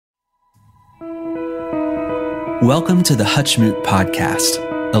Welcome to the Hutchmoot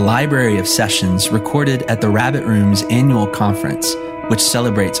Podcast, a library of sessions recorded at the Rabbit Room's annual conference, which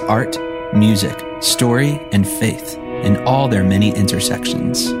celebrates art, music, story, and faith in all their many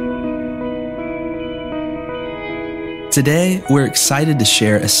intersections. Today, we're excited to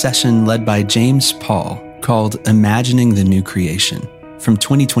share a session led by James Paul called Imagining the New Creation from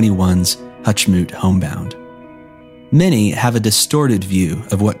 2021's Hutchmoot Homebound. Many have a distorted view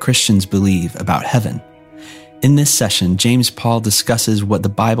of what Christians believe about heaven. In this session, James Paul discusses what the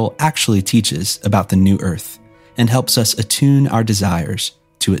Bible actually teaches about the new earth and helps us attune our desires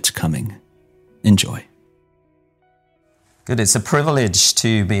to its coming. Enjoy. Good. It's a privilege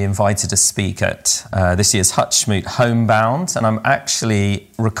to be invited to speak at this year's Hutchmoot Homebound, and I'm actually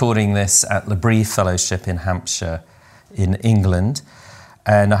recording this at L'Abri Fellowship in Hampshire in England.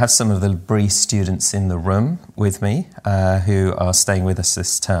 And I have some of the L'Abri students in the room with me who are staying with us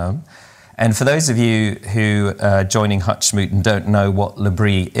this term. And for those of you who are joining Hutchmoot and don't know what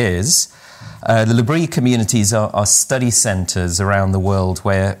L'Abri is, the L'Abri communities are study centres around the world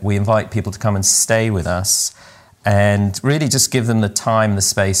where we invite people to come and stay with us and really just give them the time, the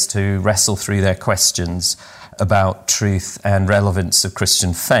space to wrestle through their questions about truth and relevance of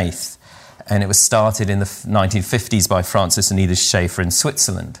Christian faith. And it was started in the 1950s by Francis and Edith Schaeffer in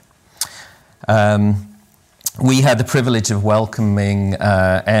Switzerland. We had the privilege of welcoming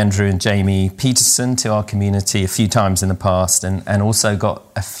Andrew and Jamie Peterson to our community a few times in the past, and also got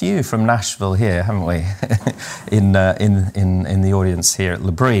a few from Nashville here, haven't we, in the audience here at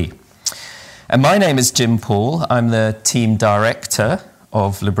L'Abri. And my name is Jim Paul. I'm the team director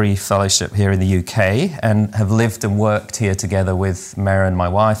of L'Abri Fellowship here in the UK, and have lived and worked here together with Maren, my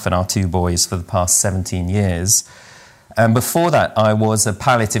wife, and our two boys for the past 17 years. And before that, I was a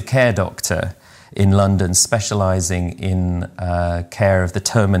palliative care doctor in London, specialising in care of the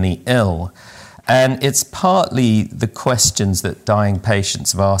terminally ill. And it's partly the questions that dying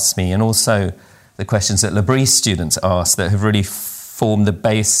patients have asked me, and also the questions that L'Abri students ask, that have really formed the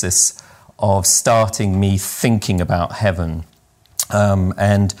basis of starting me thinking about heaven.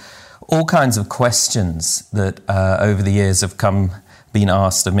 And all kinds of questions that over the years have been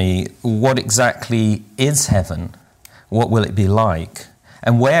asked of me. What exactly is heaven? What will it be like?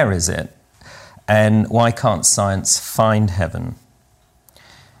 And where is it? And why can't science find heaven?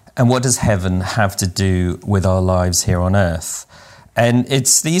 And what does heaven have to do with our lives here on earth? And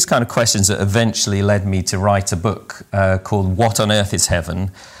it's these kind of questions that eventually led me to write a book called What on Earth is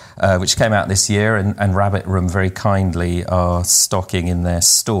Heaven?, which came out this year, and Rabbit Room very kindly are stocking in their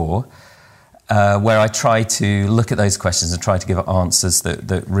store, where I try to look at those questions and try to give answers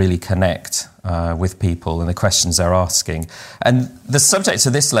that really connect with people and the questions they're asking. And the subject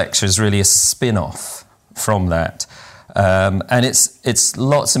of this lecture is really a spin-off from that. And it's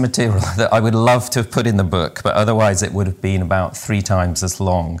lots of material that I would love to have put in the book, but otherwise it would have been about 3 times as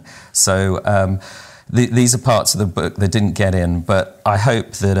long. So these are parts of the book that didn't get in, but I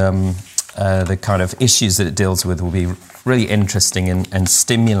hope that the kind of issues that it deals with will be really interesting and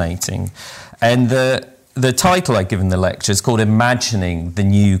stimulating. And the title I've given the lecture is called Imagining the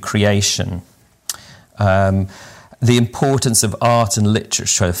New Creation. The importance of art and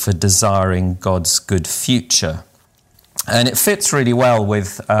literature for desiring God's good future. And it fits really well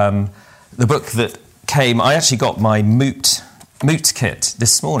with the book that came. I actually got my Moot kit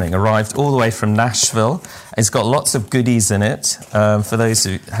this morning, arrived all the way from Nashville. It's got lots of goodies in it for those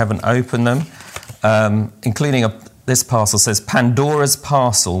who haven't opened them, including this parcel says, Pandora's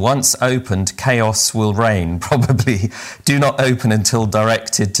parcel, once opened, chaos will reign. Probably do not open until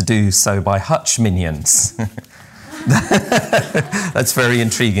directed to do so by Hutch minions. That's very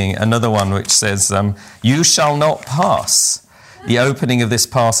intriguing. Another one which says, you shall not pass. The opening of this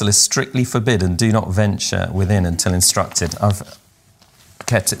parcel is strictly forbidden. Do not venture within until instructed. I've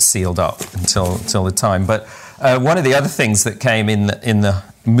kept it sealed up until the time. But one of the other things that came in the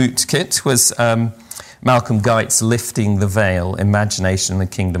Moot kit was Malcolm Guite's Lifting the Veil, Imagination and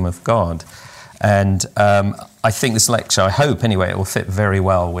the Kingdom of God. And I think this lecture, I hope anyway, it will fit very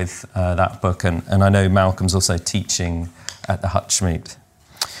well with that book. And I know Malcolm's also teaching at the Hutchmoot.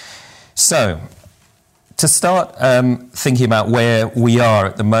 So, to start thinking about where we are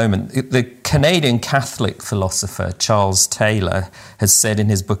at the moment, the Canadian Catholic philosopher Charles Taylor has said in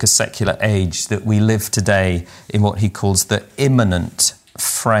his book A Secular Age that we live today in what he calls the immanent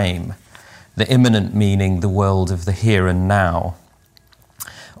frame. The immanent meaning the world of the here and now.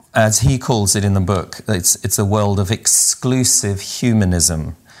 As he calls it in the book, it's a world of exclusive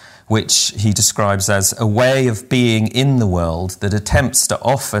humanism, which he describes as a way of being in the world that attempts to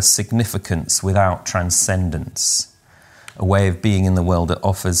offer significance without transcendence. a way of being in the world that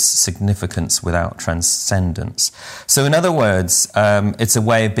offers significance without transcendence. So in other words, it's a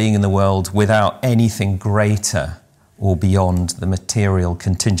way of being in the world without anything greater or beyond the material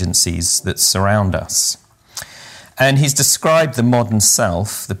contingencies that surround us. And he's described the modern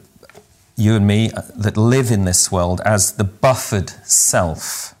self, you and me, that live in this world, as the buffered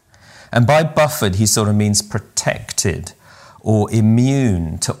self. And by buffered, he sort of means protected or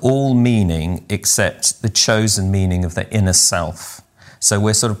immune to all meaning except the chosen meaning of the inner self. So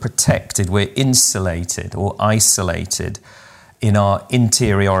we're sort of protected, we're insulated or isolated in our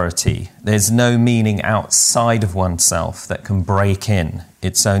interiority. There's no meaning outside of oneself that can break in.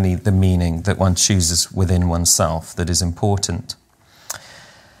 It's only the meaning that one chooses within oneself that is important.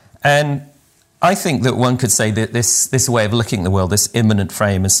 And I think that one could say that this way of looking at the world, this immanent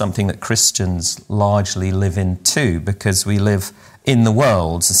frame, is something that Christians largely live in too, because we live in the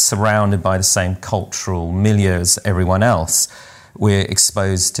world, surrounded by the same cultural milieu as everyone else. We're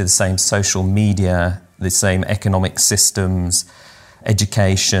exposed to the same social media, the same economic systems,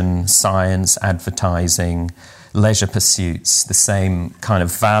 education, science, advertising, leisure pursuits, the same kind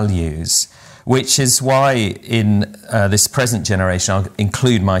of values, which is why in this present generation, I'll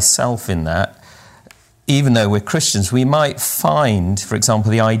include myself in that, even though we're Christians, we might find, for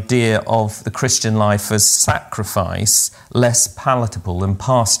example, the idea of the Christian life as sacrifice less palatable than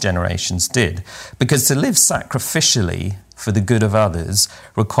past generations did. Because to live sacrificially for the good of others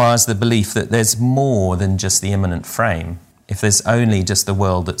requires the belief that there's more than just the immanent frame. If there's only just the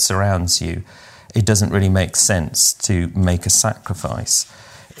world that surrounds you, it doesn't really make sense to make a sacrifice.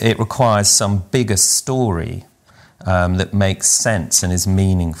 It requires some bigger story that makes sense and is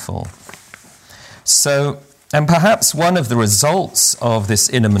meaningful. So, and perhaps one of the results of this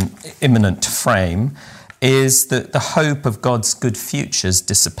immanent frame is that the hope of God's good futures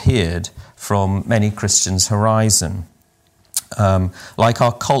disappeared from many Christians' horizon. Like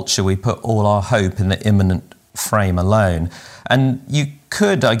our culture, we put all our hope in the immanent frame alone. And you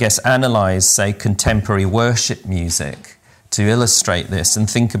could, I guess, analyse, say, contemporary worship music to illustrate this and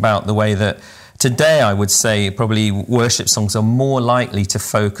think about the way that today, I would say, probably worship songs are more likely to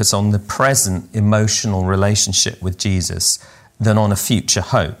focus on the present emotional relationship with Jesus than on a future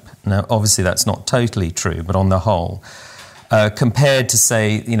hope. Now, obviously, that's not totally true, but on the whole, compared to,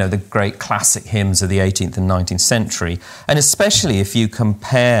 say, the great classic hymns of the 18th and 19th century, and especially if you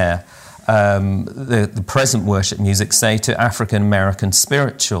compare the present worship music, say, to African American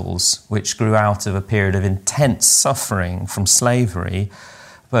spirituals, which grew out of a period of intense suffering from slavery,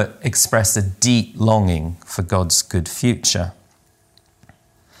 but express a deep longing for God's good future.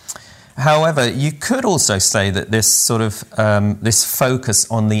 However, you could also say that this sort of this focus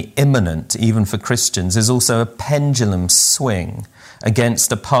on the immanent, even for Christians, is also a pendulum swing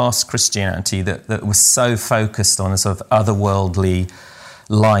against a past Christianity that was so focused on a sort of otherworldly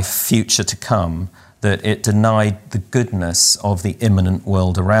life, future to come, that it denied the goodness of the immanent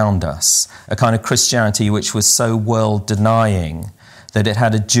world around us. A kind of Christianity which was so world-denying that it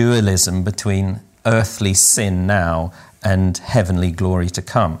had a dualism between earthly sin now and heavenly glory to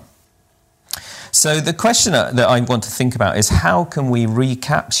come. So the question that I want to think about is, how can we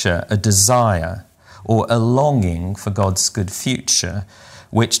recapture a desire or a longing for God's good future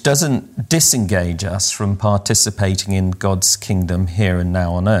which doesn't disengage us from participating in God's kingdom here and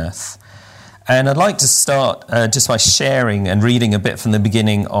now on earth? And I'd like to start just by sharing and reading a bit from the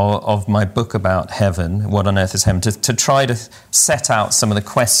beginning of my book about heaven, What on Earth is Heaven, to try to set out some of the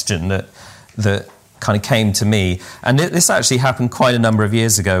question that kind of came to me. And this actually happened quite a number of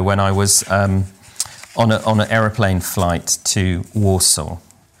years ago when I was on an aeroplane flight to Warsaw.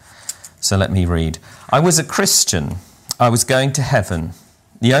 So let me read. I was a Christian. I was going to heaven.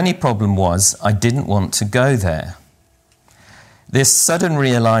 The only problem was I didn't want to go there. This sudden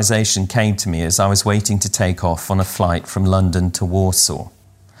realization came to me as I was waiting to take off on a flight from London to Warsaw.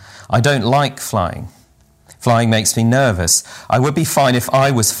 I don't like flying. Flying makes me nervous. I would be fine if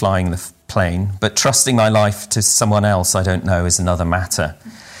I was flying the plane, but trusting my life to someone else I don't know is another matter.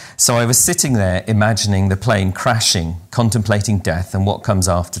 So I was sitting there imagining the plane crashing, contemplating death and what comes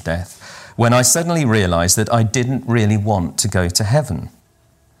after death, when I suddenly realized that I didn't really want to go to heaven.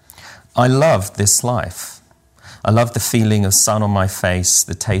 I loved this life. I loved the feeling of sun on my face,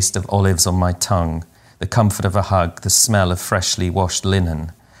 the taste of olives on my tongue, the comfort of a hug, the smell of freshly washed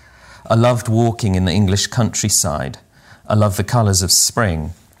linen. I loved walking in the English countryside. I loved the colours of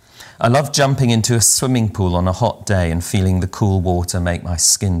spring. I loved jumping into a swimming pool on a hot day and feeling the cool water make my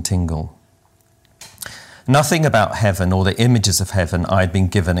skin tingle. Nothing about heaven or the images of heaven I had been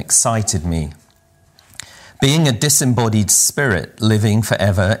given excited me. Being a disembodied spirit living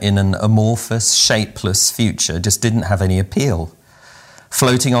forever in an amorphous, shapeless future just didn't have any appeal.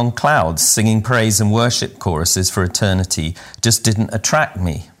 Floating on clouds, singing praise and worship choruses for eternity just didn't attract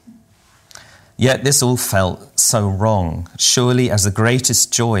me. Yet this all felt so wrong. Surely, as the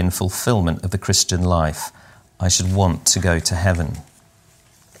greatest joy and fulfillment of the Christian life, I should want to go to heaven.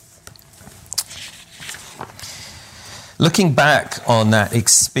 Looking back on that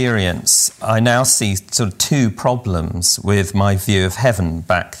experience, I now see sort of two problems with my view of heaven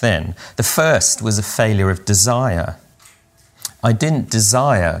back then. The first was a failure of desire. I didn't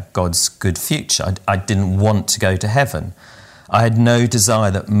desire God's good future. I didn't want to go to heaven. I had no desire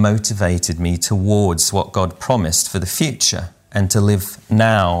that motivated me towards what God promised for the future and to live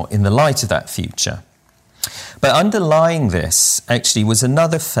now in the light of that future. But underlying this actually was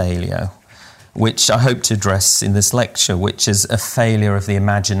another failure, which I hope to address in this lecture, which is a failure of the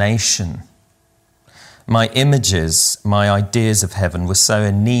imagination. My images, my ideas of heaven were so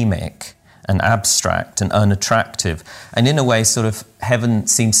anemic and abstract and unattractive, and in a way sort of heaven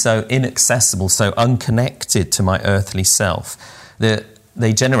seemed so inaccessible, so unconnected to my earthly self, that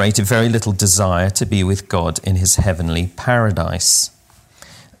they generated very little desire to be with God in his heavenly paradise.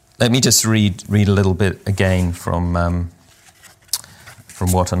 Let me just read a little bit again from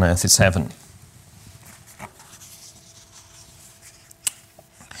What on Earth is Heaven.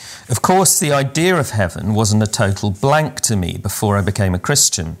 Of course, the idea of heaven wasn't a total blank to me before I became a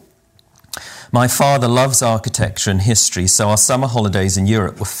Christian. My father loves architecture and history, so our summer holidays in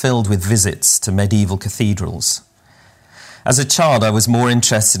Europe were filled with visits to medieval cathedrals. As a child, I was more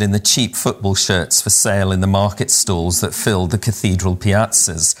interested in the cheap football shirts for sale in the market stalls that filled the cathedral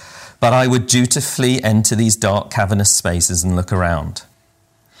piazzas, but I would dutifully enter these dark, cavernous spaces and look around.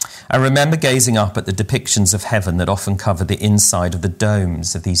 I remember gazing up at the depictions of heaven that often covered the inside of the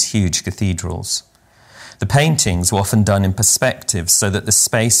domes of these huge cathedrals. The paintings were often done in perspective so that the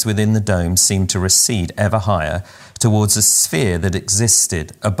space within the dome seemed to recede ever higher towards a sphere that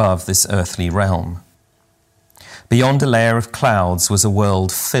existed above this earthly realm. Beyond a layer of clouds was a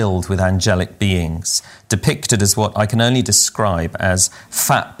world filled with angelic beings, depicted as what I can only describe as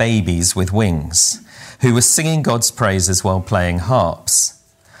fat babies with wings, who were singing God's praises while playing harps.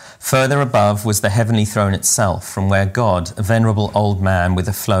 Further above was the heavenly throne itself, from where God, a venerable old man with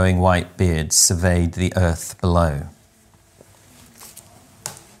a flowing white beard, surveyed the earth below.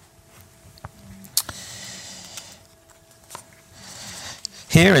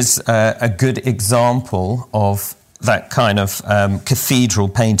 Here is a good example of that kind of cathedral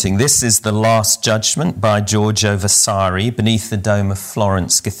painting. This is The Last Judgment by Giorgio Vasari beneath the dome of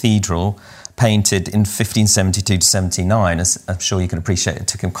Florence Cathedral, painted in 1572 to 79. As I'm sure you can appreciate, it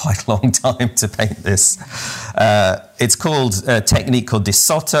took him quite a long time to paint this. It's called a technique called di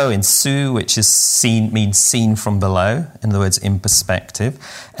sotto in su, which means seen from below, in other words, in perspective.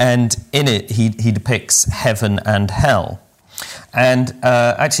 And in it, he depicts heaven and hell. And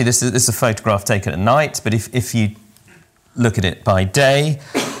actually, this is a photograph taken at night, but if you look at it by day,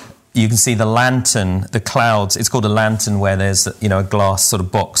 you can see the lantern, the clouds. It's called a lantern, where there's a glass sort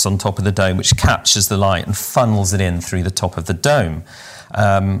of box on top of the dome which captures the light and funnels it in through the top of the dome.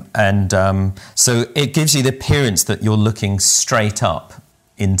 So it gives you the appearance that you're looking straight up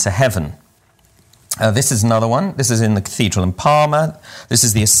into heaven. This is another one. This is in the cathedral in Parma. This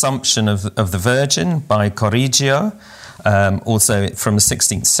is the Assumption of the Virgin by Correggio, also from the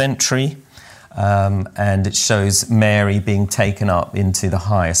 16th century. And it shows Mary being taken up into the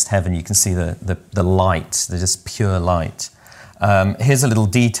highest heaven. You can see the light, the just pure light. Here's a little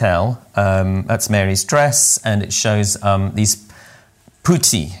detail. That's Mary's dress, and it shows these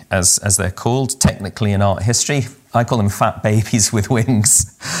putti, as they're called, technically in art history. I call them fat babies with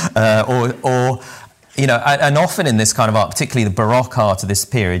wings. And often in this kind of art, particularly the Baroque art of this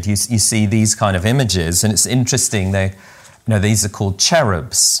period, you see these kind of images, and it's interesting. These are called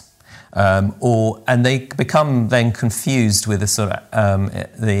cherubs. And they become then confused with the sort of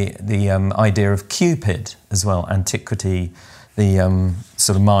the idea of Cupid as well. Antiquity, the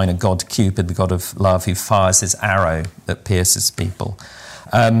sort of minor god Cupid, the god of love, who fires his arrow that pierces people.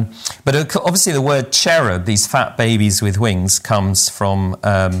 But obviously, the word cherub, these fat babies with wings, comes from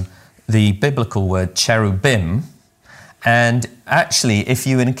the biblical word cherubim. And actually, if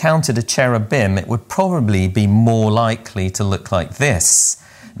you encountered a cherubim, it would probably be more likely to look like this.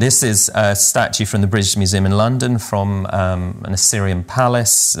 This is a statue from the British Museum in London from an Assyrian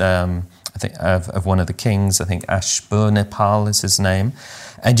palace, I think of one of the kings. I think Ashurnipal is his name.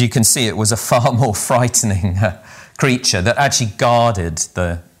 And you can see it was a far more frightening creature that actually guarded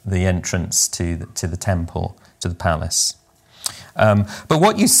the entrance to the temple, to the palace. But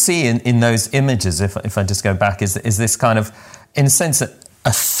what you see in those images, if I just go back, is this kind of, in a sense,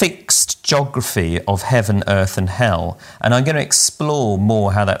 a fixed geography of heaven, earth and hell. And I'm going to explore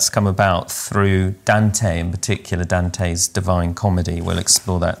more how that's come about through Dante, in particular, Dante's Divine Comedy. We'll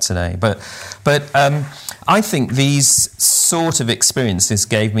explore that today. But I think these sort of experiences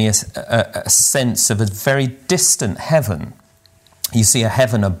gave me a sense of a very distant heaven. You see a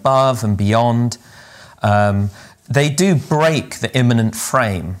heaven above and beyond. They do break the immanent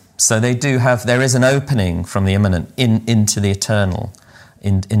frame. So there is an opening from the immanent into the eternal,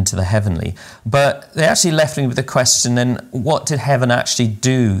 into the heavenly. But they actually left me with the question, then what did heaven actually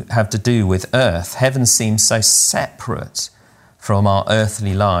have to do with earth? Heaven seems so separate from our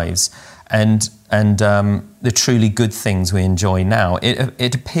earthly lives and the truly good things we enjoy now.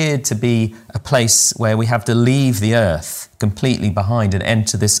 It appeared to be a place where we have to leave the earth completely behind and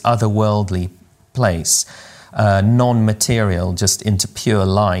enter this otherworldly place, non-material, just into pure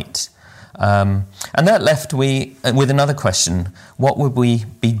light. And that left me with another question. What would we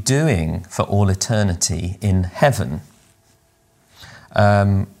be doing for all eternity in heaven?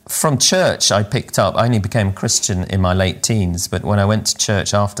 From church, I only became a Christian in my late teens, but when I went to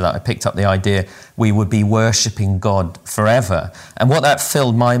church after that, I picked up the idea we would be worshipping God forever. And what that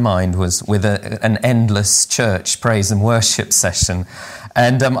filled my mind was with an endless church praise and worship session.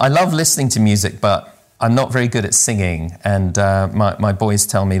 And I love listening to music, but I'm not very good at singing, and my boys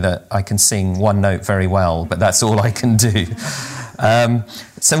tell me that I can sing one note very well, but that's all I can do.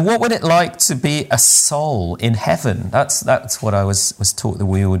 So what would it like to be a soul in heaven? That's what I was taught, that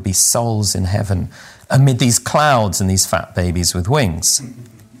we would be souls in heaven amid these clouds and these fat babies with wings.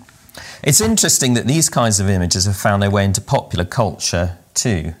 It's interesting that these kinds of images have found their way into popular culture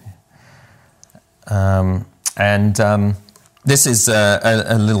too. This is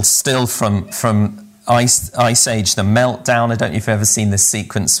a little still from Ice Age, The Meltdown. I don't know if you've ever seen this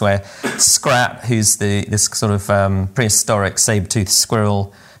sequence where Scrap, who's this sort of prehistoric saber-toothed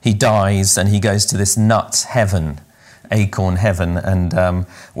squirrel, he dies and he goes to this nut heaven, acorn heaven, and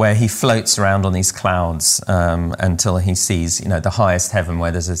where he floats around on these clouds until he sees, the highest heaven,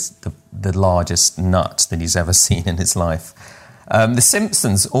 where there's the largest nut that he's ever seen in his life. The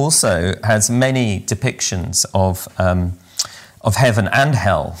Simpsons also has many depictions of heaven and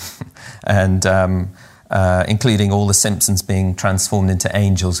hell, and including all the Simpsons being transformed into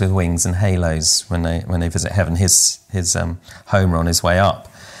angels with wings and halos when they visit heaven, his Homer on his way up.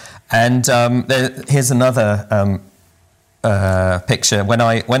 And here's another picture. When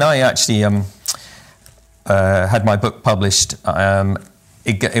I actually had my book published,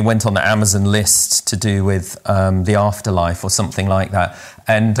 it went on the Amazon list to do with the afterlife or something like that.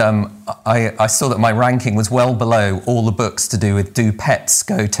 And I saw that my ranking was well below all the books to do with Do Pets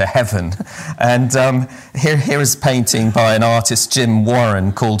Go to Heaven? And here is a painting by an artist, Jim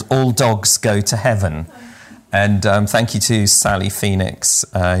Warren, called All Dogs Go to Heaven. And thank you to Sally Phoenix,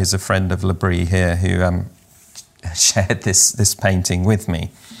 who's a friend of Labrie here, who shared this painting with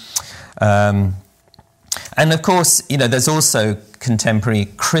me. And of course, there's also contemporary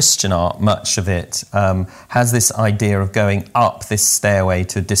Christian art. Much of it has this idea of going up this stairway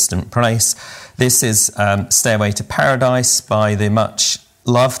to a distant place. This is Stairway to Paradise by the much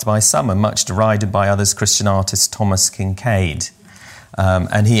loved by some and much derided by others Christian artist Thomas Kincaid.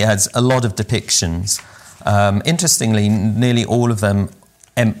 And he has a lot of depictions. Interestingly, nearly all of them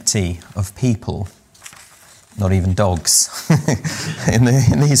empty of people, not even dogs in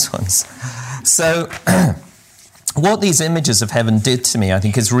these ones. So what these images of heaven did to me, I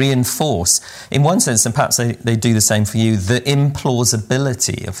think, is reinforce, in one sense, and perhaps they do the same for you, the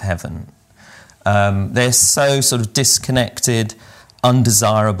implausibility of heaven. They're so sort of disconnected,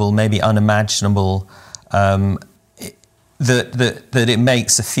 undesirable, maybe unimaginable, that it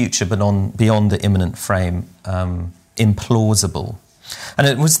makes a future beyond the immanent frame implausible. And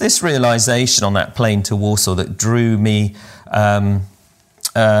it was this realization on that plane to Warsaw that drew me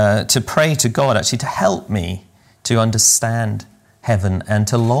to pray to God, actually, to help me to understand heaven and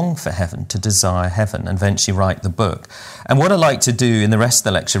to long for heaven, to desire heaven, and eventually write the book. And what I'd like to do in the rest of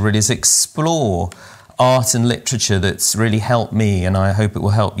the lecture really is explore art and literature that's really helped me, and I hope it will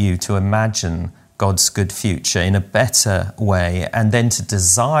help you, to imagine God's good future in a better way, and then to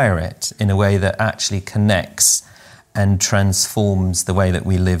desire it in a way that actually connects and transforms the way that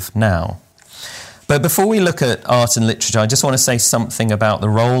we live now. But before we look at art and literature, I just want to say something about the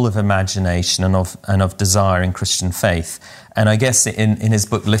role of imagination and of desire in Christian faith. And I guess in his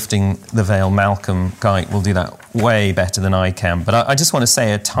book, Lifting the Veil, Malcolm Guite will do that way better than I can. But I just want to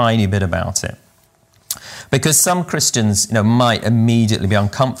say a tiny bit about it. Because some Christians, might immediately be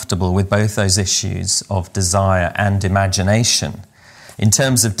uncomfortable with both those issues of desire and imagination. In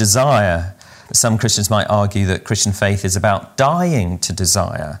terms of desire, some Christians might argue that Christian faith is about dying to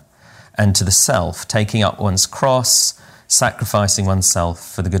desire and to the self, taking up one's cross, sacrificing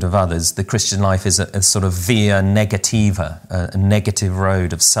oneself for the good of others. The Christian life is a sort of via negativa, a negative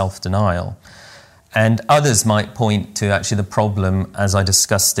road of self-denial. And others might point to actually the problem, as I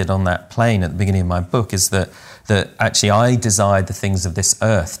discussed it on that plane at the beginning of my book, is that actually I desire the things of this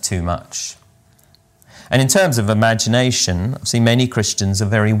earth too much. And in terms of imagination, obviously many Christians are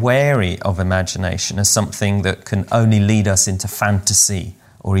very wary of imagination as something that can only lead us into fantasy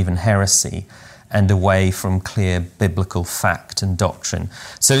or even heresy and away from clear biblical fact and doctrine.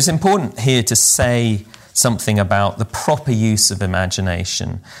 So it's important here to say something about the proper use of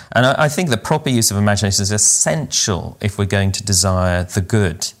imagination. And I think the proper use of imagination is essential if we're going to desire the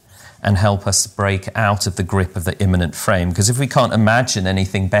good and help us break out of the grip of the immanent frame. Because if we can't imagine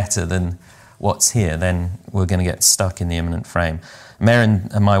anything better than what's here, then we're going to get stuck in the immanent frame. Maren,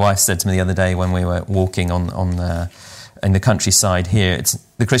 my wife, said to me the other day when we were walking in the countryside here,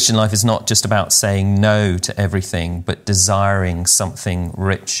 the Christian life is not just about saying no to everything, but desiring something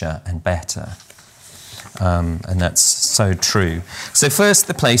richer and better. And that's so true. So first,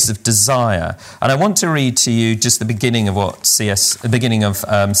 the place of desire. And I want to read to you just the beginning of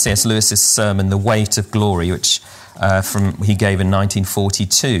C.S. Lewis's sermon, The Weight of Glory, which he gave in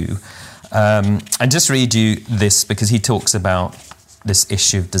 1942. And just read you this because he talks about this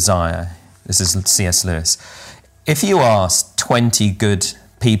issue of desire. This is C.S. Lewis. If you asked 20 good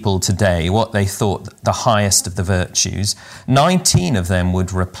people today what they thought the highest of the virtues, 19 of them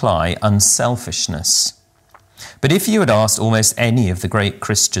would reply unselfishness. But if you had asked almost any of the great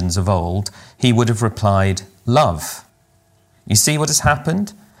Christians of old, he would have replied love. You see what has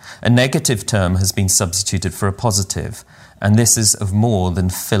happened? A negative term has been substituted for a positive, and this is of more than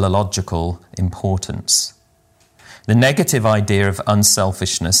philological importance. The negative idea of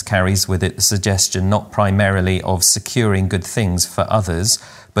unselfishness carries with it the suggestion not primarily of securing good things for others,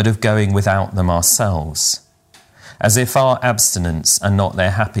 but of going without them ourselves, as if our abstinence and not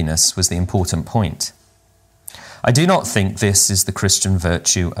their happiness was the important point. I do not think this is the Christian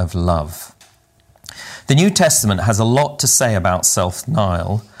virtue of love. The New Testament has a lot to say about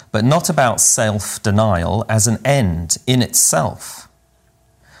self-denial, but not about self-denial as an end in itself.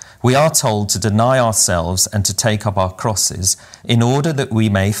 We are told to deny ourselves and to take up our crosses in order that we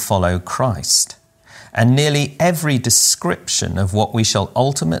may follow Christ. And nearly every description of what we shall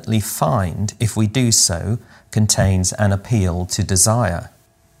ultimately find if we do so contains an appeal to desire.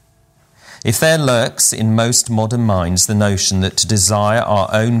 If there lurks in most modern minds the notion that to desire our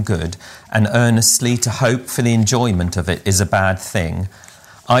own good and earnestly to hope for the enjoyment of it is a bad thing,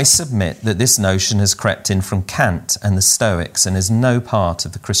 I submit that this notion has crept in from Kant and the Stoics and is no part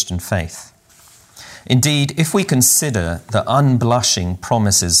of the Christian faith. Indeed, if we consider the unblushing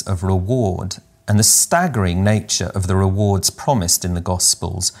promises of reward and the staggering nature of the rewards promised in the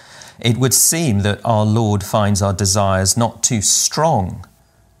Gospels, it would seem that our Lord finds our desires not too strong,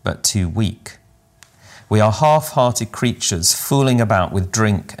 but too weak. We are half-hearted creatures fooling about with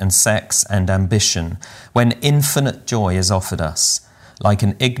drink and sex and ambition when infinite joy is offered us, like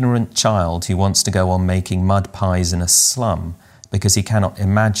an ignorant child who wants to go on making mud pies in a slum because he cannot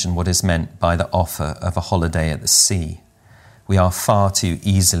imagine what is meant by the offer of a holiday at the sea. We are far too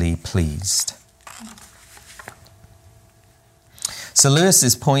easily pleased. So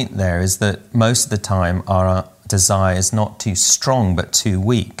Lewis's point there is that most of the time our desire is not too strong but too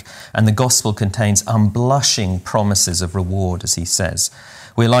weak, and the gospel contains unblushing promises of reward, as he says.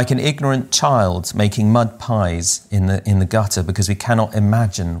 We're like an ignorant child making mud pies in the gutter because we cannot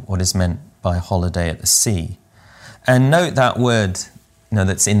imagine what is meant by a holiday at the sea. And note that word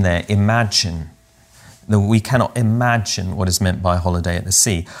that's in there, imagine. That we cannot imagine what is meant by a holiday at the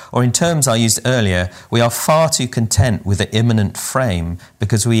sea. Or in terms I used earlier, we are far too content with the immanent frame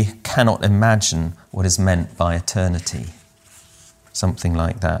because we cannot imagine what is meant by eternity. Something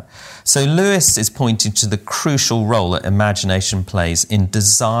like that. So Lewis is pointing to the crucial role that imagination plays in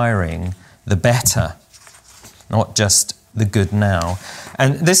desiring the better, not just the good now.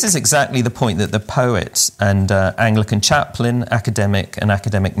 And this is exactly the point that the poet and Anglican chaplain,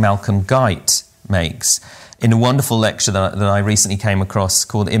 academic Malcolm Guite makes in a wonderful lecture that I recently came across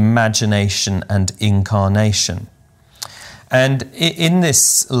called Imagination and Incarnation. And in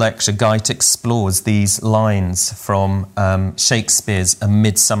this lecture, Guite explores these lines from Shakespeare's A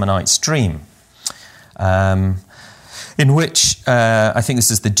Midsummer Night's Dream, in which, I think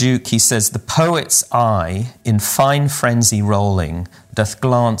this is the Duke, he says, "The poet's eye, in fine frenzy rolling, doth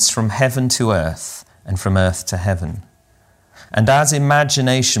glance from heaven to earth, and from earth to heaven. And as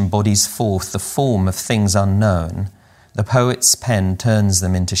imagination bodies forth the form of things unknown, the poet's pen turns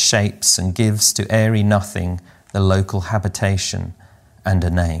them into shapes and gives to airy nothing the local habitation and a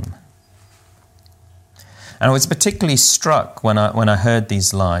name. And I was particularly struck when I heard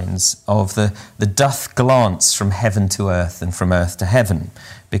these lines of the doth glance from heaven to earth and from earth to heaven,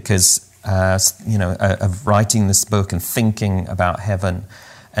 because of writing this book and thinking about heaven.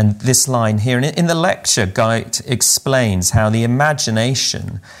 And this line here, and in the lecture, Guy explains how the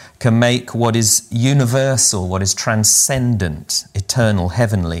imagination can make what is universal, what is transcendent, eternal,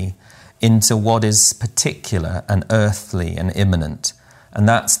 heavenly, into what is particular and earthly and immanent. And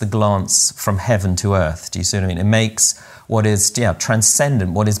that's the glance from heaven to earth. Do you see what I mean? It makes what is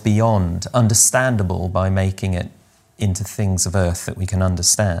transcendent, what is beyond, understandable by making it into things of earth that we can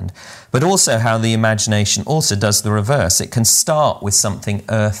understand. But also how the imagination also does the reverse. It can start with something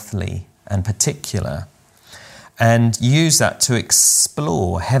earthly and particular and use that to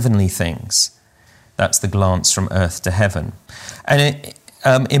explore heavenly things. That's the glance from earth to heaven. And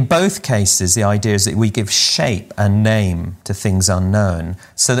in both cases, the idea is that we give shape and name to things unknown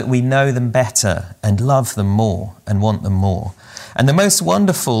so that we know them better and love them more and want them more. And the most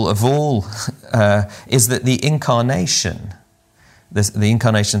wonderful of all is that the incarnation, the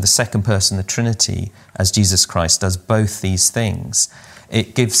incarnation of the second person of the Trinity, as Jesus Christ does both these things,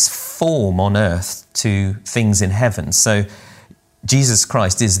 it gives form on earth to things in heaven. So Jesus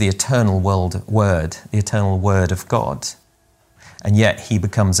Christ is the eternal word, the eternal word of God. And yet he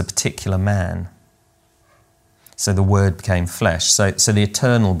becomes a particular man. So the word became flesh. So the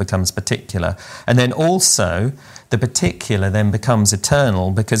eternal becomes particular. And then also the particular then becomes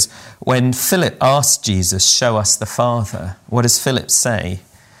eternal, because when Philip asked Jesus, show us the Father, what does Philip say?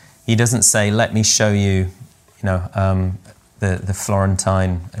 He doesn't say, let me show you, the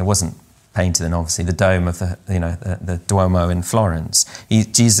Florentine, it wasn't painted then obviously, the dome of the Duomo in Florence.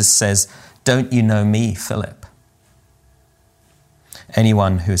 Jesus says, don't you know me, Philip?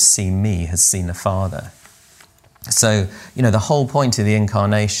 Anyone who has seen me has seen the Father. So, the whole point of the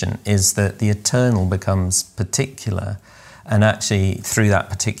incarnation is that the eternal becomes particular, and actually through that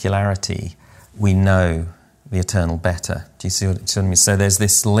particularity we know the eternal better. Do you see what I mean? So there's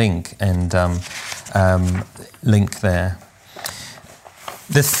this link and link there.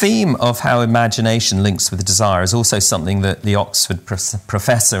 The theme of how imagination links with desire is also something that the Oxford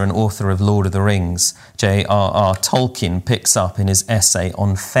professor and author of Lord of the Rings, J.R.R. Tolkien, picks up in his essay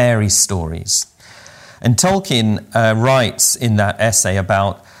on fairy stories. And Tolkien writes in that essay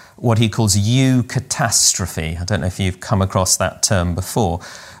about what he calls eucatastrophe. I don't know if you've come across that term before,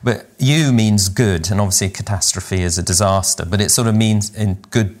 but eu means good, and obviously catastrophe is a disaster, but it sort of means in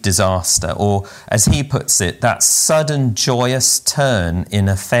good disaster, or as he puts it, that sudden joyous turn in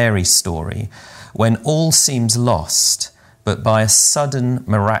a fairy story when all seems lost, but by a sudden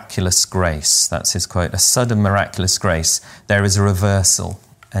miraculous grace, that's his quote, a sudden miraculous grace, there is a reversal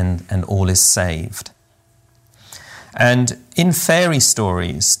and all is saved. And in fairy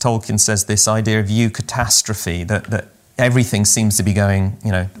stories, Tolkien says this idea of eucatastrophe, that everything seems to be going,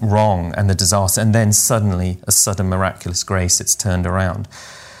 wrong and the disaster, and then suddenly, a sudden miraculous grace, it's turned around.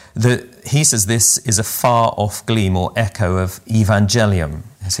 He says this is a far-off gleam or echo of Evangelium.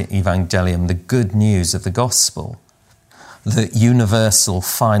 Evangelium, the good news of the gospel. The universal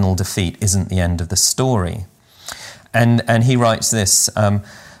final defeat isn't the end of the story. And he writes this,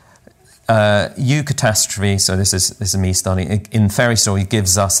 eucatastrophe, so this is me starting, in fairy story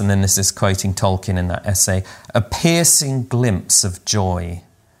gives us, and then this is quoting Tolkien in that essay, a piercing glimpse of joy,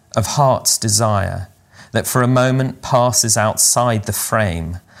 of heart's desire, that for a moment passes outside the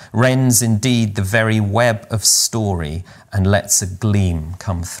frame, rends indeed the very web of story, and lets a gleam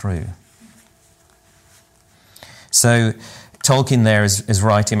come through. So Tolkien there is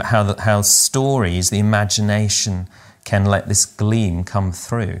writing about how stories, the imagination, can let this gleam come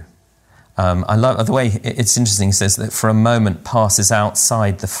through. I love the way it's interesting. He says that for a moment passes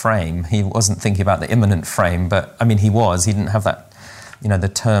outside the frame. He wasn't thinking about the immanent frame, but he was. He didn't have that, the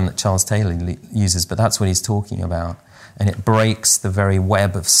term that Charles Taylor uses, but that's what he's talking about. And it breaks the very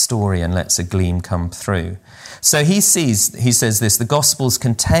web of story and lets a gleam come through. So he says this, the Gospels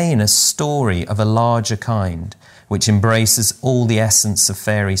contain a story of a larger kind, which embraces all the essence of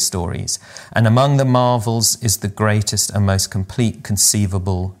fairy stories. And among the marvels is the greatest and most complete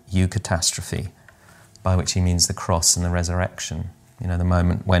conceivable eucatastrophe, by which he means the cross and the resurrection. The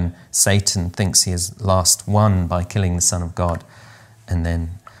moment when Satan thinks he has last won by killing the Son of God, and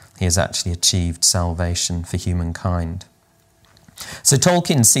then he has actually achieved salvation for humankind. So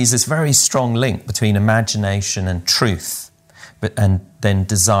Tolkien sees this very strong link between imagination and truth, and then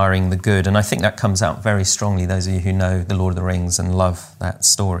desiring the good. And I think that comes out very strongly, those of you who know The Lord of the Rings and love that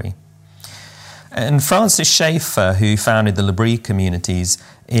story. And Francis Schaeffer, who founded the L'Abri communities,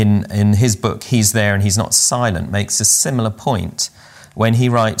 in his book, He's There and He's Not Silent, makes a similar point when he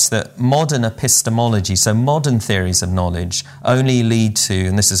writes that modern epistemology, so modern theories of knowledge, only lead to,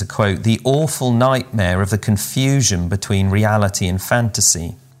 and this is a quote, the awful nightmare of the confusion between reality and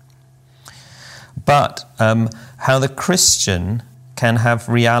fantasy. But how the Christian can have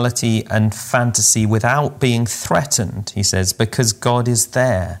reality and fantasy without being threatened, he says, because God is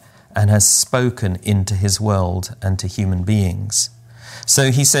there and has spoken into his world and to human beings.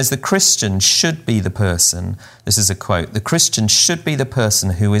 So he says the Christian should be the person, this is a quote, the Christian should be the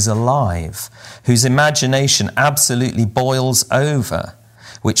person who is alive, whose imagination absolutely boils over,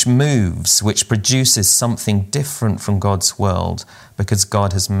 which moves, which produces something different from God's world, because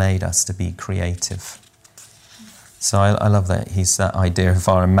God has made us to be creative. So I love that. He's that idea of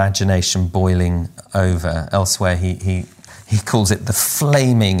our imagination boiling over. Elsewhere, he calls it the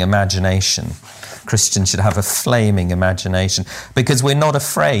flaming imagination. Christians should have a flaming imagination because we're not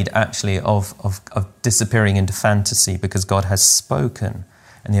afraid, actually, of disappearing into fantasy because God has spoken,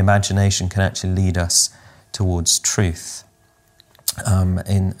 and the imagination can actually lead us towards truth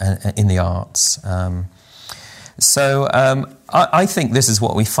in the arts. I think this is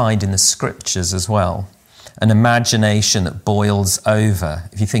what we find in the scriptures as well. An imagination that boils over.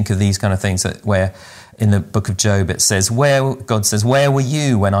 If you think of these kind of things where in the book of Job it says, God says, where were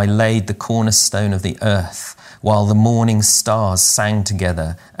you when I laid the cornerstone of the earth, while the morning stars sang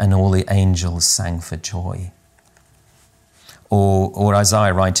together and all the angels sang for joy? Or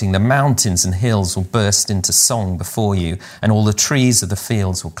Isaiah writing, the mountains and hills will burst into song before you, and all the trees of the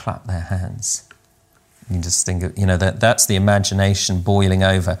fields will clap their hands. You just think of, that's the imagination boiling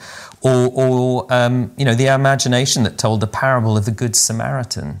over. Or the imagination that told the parable of the Good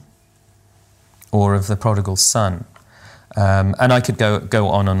Samaritan or of the prodigal son. And I could go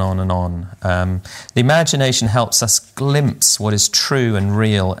on and on and on. The imagination helps us glimpse what is true and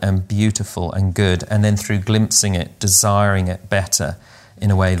real and beautiful and good, and then through glimpsing it, desiring it better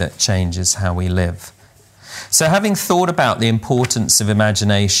in a way that changes how we live. So having thought about the importance of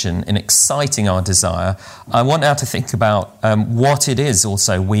imagination in exciting our desire, I want now to think about what it is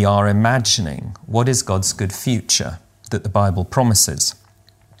also we are imagining. What is God's good future that the Bible promises?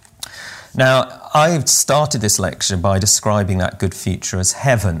 Now, I've started this lecture by describing that good future as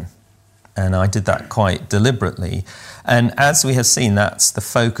heaven, and I did that quite deliberately. And as we have seen, that's the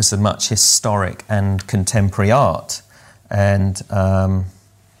focus of much historic and contemporary art. And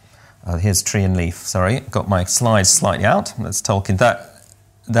here's Tree and Leaf, sorry, got my slides slightly out. That's Tolkien.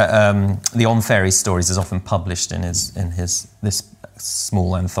 The On Fairy Stories is often published in this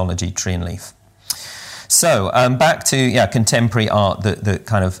small anthology, Tree and Leaf. So back to contemporary art that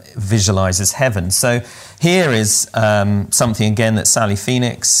kind of visualises heaven. So here is something again that Sally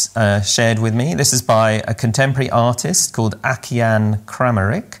Phoenix shared with me. This is by a contemporary artist called Akian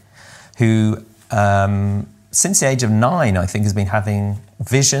Kramaric, who since the age of 9, I think, has been having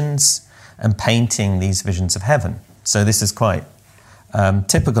visions and painting these visions of heaven. So this is quite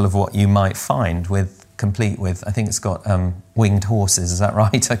typical of what you might find complete with, I think it's got winged horses, is that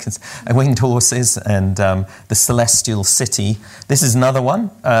right? Winged horses and the celestial city. This is another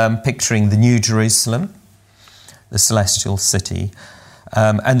one, picturing the New Jerusalem, the celestial city,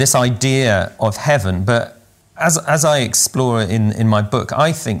 and this idea of heaven. But as I explore in my book,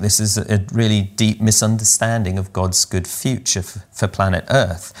 I think this is a really deep misunderstanding of God's good future for planet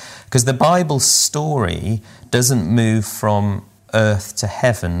Earth, because the Bible story doesn't move from earth to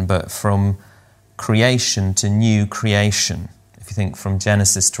heaven, but from creation to new creation. If you think from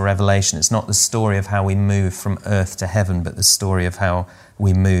Genesis to Revelation, it's not the story of how we move from earth to heaven, but the story of how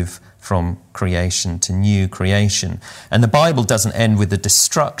we move from creation to new creation. And the Bible doesn't end with the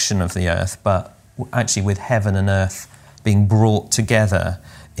destruction of the earth, but actually with heaven and earth being brought together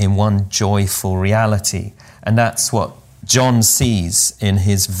in one joyful reality. And that's what John sees in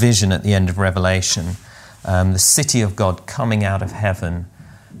his vision at the end of Revelation, the city of God coming out of heaven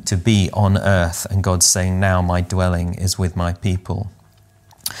to be on earth, and God saying, now my dwelling is with my people.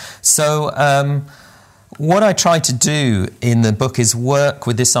 So what I try to do in the book is work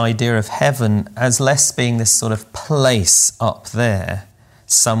with this idea of heaven as less being this sort of place up there,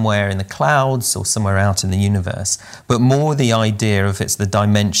 somewhere in the clouds or somewhere out in the universe, but more the idea of it's the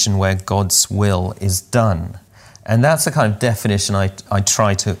dimension where God's will is done. And that's the kind of definition I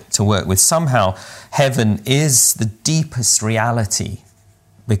try to work with. Somehow heaven is the deepest reality,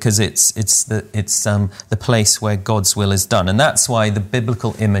 because it's the place where God's will is done. And that's why the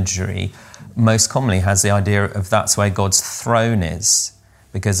biblical imagery most commonly has the idea of that's where God's throne is,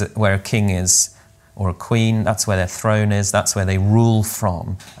 because where a king is or a queen, that's where their throne is, that's where they rule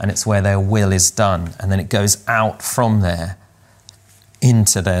from, and it's where their will is done. And then it goes out from there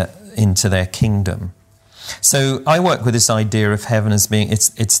into their kingdom. So I work with this idea of heaven as being,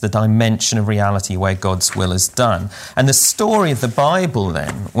 it's the dimension of reality where God's will is done. And the story of the Bible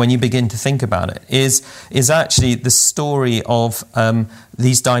then, when you begin to think about it, is actually the story of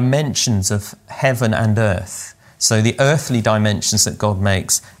these dimensions of heaven and earth. So the earthly dimensions that God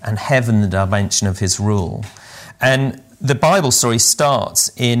makes, and heaven, the dimension of his rule. And the Bible story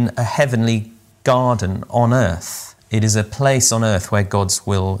starts in a heavenly garden on earth. It is a place on earth where God's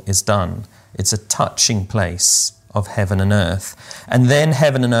will is done. It's a touching place of heaven and earth. And then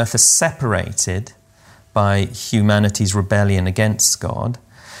heaven and earth are separated by humanity's rebellion against God.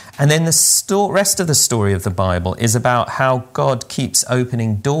 And then the rest of the story of the Bible is about how God keeps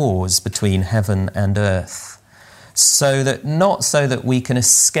opening doors between heaven and earth. Not so that we can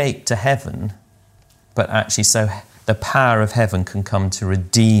escape to heaven, but actually so the power of heaven can come to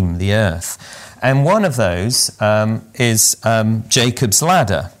redeem the earth. And one of those is Jacob's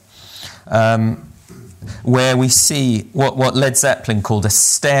ladder. Where we see what Led Zeppelin called a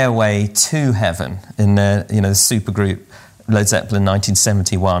stairway to heaven in their, the supergroup Led Zeppelin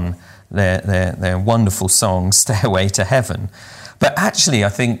 1971, their wonderful song Stairway to Heaven. But actually I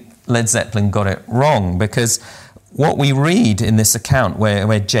think Led Zeppelin got it wrong, because what we read in this account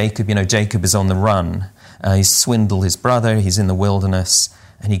where Jacob is on the run, he's swindled his brother, he's in the wilderness,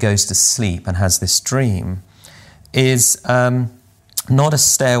 and he goes to sleep and has this dream, is not a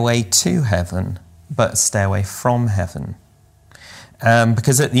stairway to heaven, but a stairway from heaven.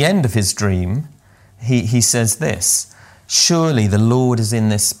 Because at the end of his dream, he says this: "Surely the Lord is in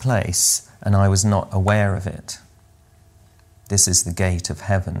this place, and I was not aware of it." This is the gate of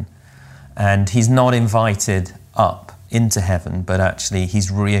heaven. And he's not invited up into heaven, but actually he's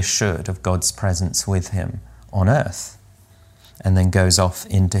reassured of God's presence with him on earth, and then goes off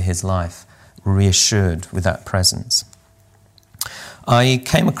into his life, reassured with that presence. I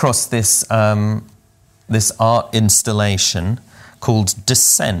came across this art installation called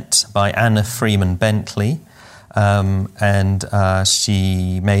Descent by Anna Freeman Bentley, and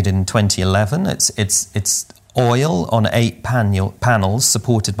she made it in 2011. It's oil on 8 panels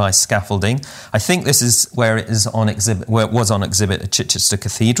supported by scaffolding. I think this is where it was on exhibit at Chichester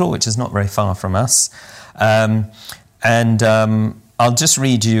Cathedral, which is not very far from us. I'll just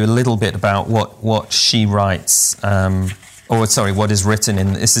read you a little bit about what she writes. What is written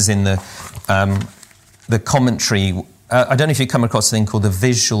in, this is in the commentary. I don't know if you come across a thing called the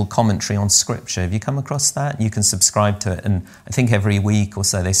Visual Commentary on Scripture. Have you come across that? You can subscribe to it, and I think every week or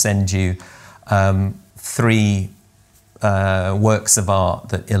so they send you 3 works of art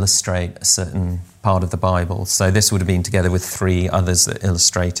that illustrate a certain part of the Bible. So this would have been together with 3 others that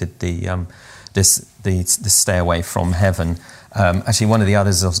illustrated the stairway from heaven. Actually, one of the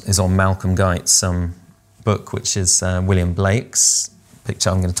others is on Malcolm Guite's book, which is William Blake's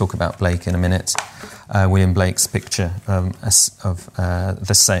picture. I'm going to talk about Blake in a minute. William Blake's picture of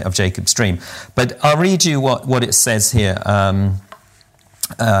Jacob's dream. But I'll read you what it says here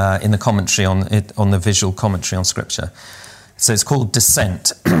in the commentary on the Visual Commentary on Scripture. So it's called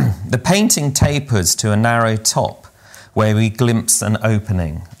Descent. The painting tapers to a narrow top where we glimpse an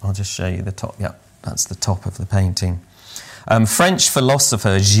opening. I'll just show you the top. Yeah, that's the top of the painting. French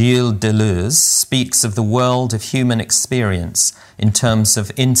philosopher Gilles Deleuze speaks of the world of human experience in terms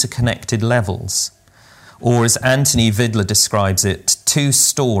of interconnected levels, or as Anthony Vidler describes it, 2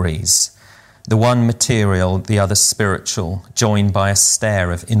 stories, the one material, the other spiritual, joined by a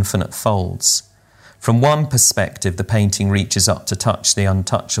stair of infinite folds. From one perspective, the painting reaches up to touch the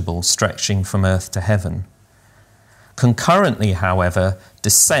untouchable, stretching from earth to heaven. Concurrently, however,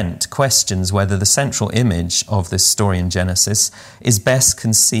 Descent questions whether the central image of this story in Genesis is best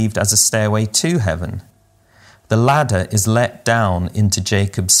conceived as a stairway to heaven. The ladder is let down into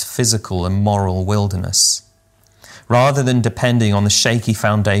Jacob's physical and moral wilderness. Rather than depending on the shaky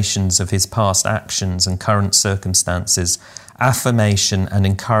foundations of his past actions and current circumstances, affirmation and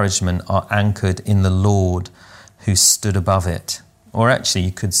encouragement are anchored in the Lord who stood above it. Or actually,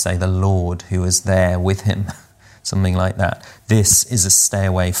 you could say the Lord who was there with him. Something like that. This is a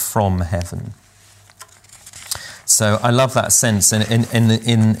stairway from heaven. So I love that sense. And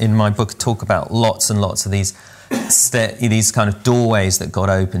in my book, I talk about lots and lots of these kind of doorways that God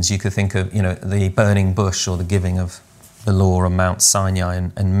opens. You could think of, the burning bush or the giving of the law on Mount Sinai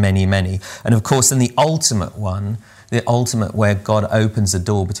and many, many. And of course, in the ultimate one, the ultimate where God opens a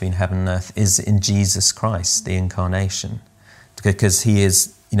door between heaven and earth is in Jesus Christ, the incarnation, because he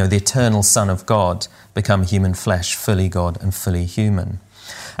is, the eternal Son of God, become human flesh, fully God and fully human.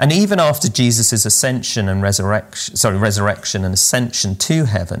 And even after Jesus' ascension and resurrection and ascension to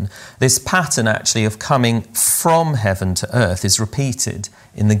heaven, this pattern actually of coming from heaven to earth is repeated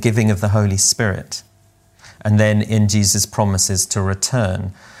in the giving of the Holy Spirit, and then in Jesus' promises to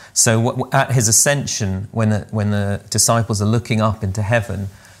return. So at his ascension, when the disciples are looking up into heaven,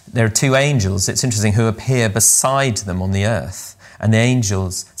 there are two angels, it's interesting, who appear beside them on the earth. And the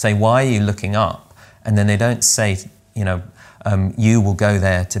angels say, "Why are you looking up?" And then they don't say, you will go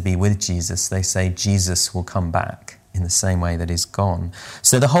there to be with Jesus. They say Jesus will come back in the same way that he's gone.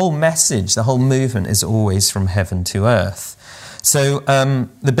 So the whole message, the whole movement is always from heaven to earth. So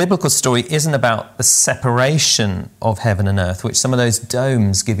the biblical story isn't about the separation of heaven and earth, which some of those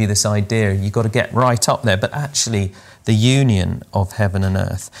domes give you this idea, you've got to get right up there, but actually the union of heaven and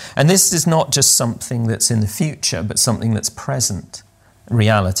earth. And this is not just something that's in the future, but something that's present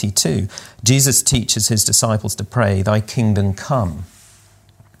reality too. Jesus teaches his disciples to pray, "Thy kingdom come."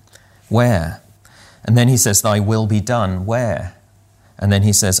 Where? And then he says, "Thy will be done." Where? And then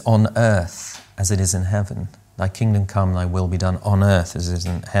he says, "On earth as it is in heaven." Thy kingdom come, thy will be done on earth as it is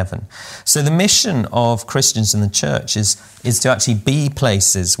in heaven. So the mission of Christians in the church is to actually be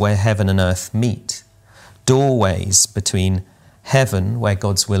places where heaven and earth meet. Doorways between heaven, where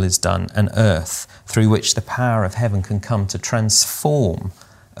God's will is done, and earth, through which the power of heaven can come to transform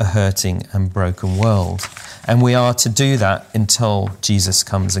a hurting and broken world. And we are to do that until Jesus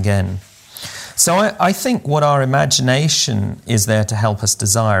comes again. So I think what our imagination is there to help us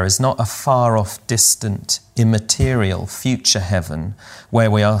desire is not a far-off, distant, immaterial future heaven where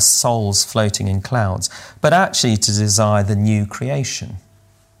we are souls floating in clouds, but actually to desire the new creation.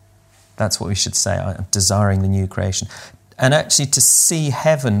 That's what we should say, I'm desiring the new creation. And actually to see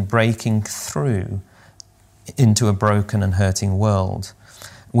heaven breaking through into a broken and hurting world.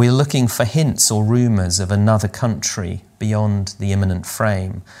 We're looking for hints or rumours of another country beyond the imminent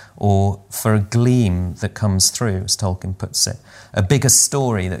frame, or for a gleam that comes through, as Tolkien puts it, a bigger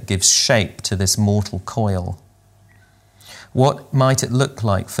story that gives shape to this mortal coil. What might it look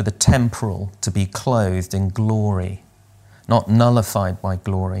like for the temporal to be clothed in glory, not nullified by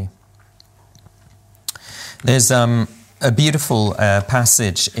glory? There's a beautiful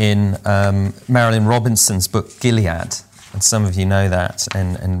passage in Marilyn Robinson's book Gilead, and some of you know that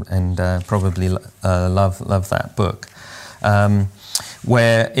and probably love that book,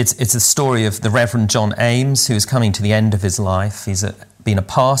 where it's a story of the Reverend John Ames, who's coming to the end of his life. He's been a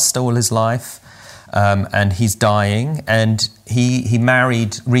pastor all his life, and he's dying, and he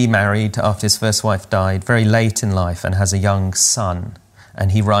remarried after his first wife died very late in life and has a young son,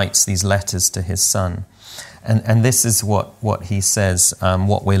 and he writes these letters to his son. And this is what he says,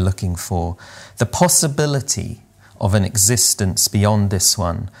 what we're looking for. The possibility of an existence beyond this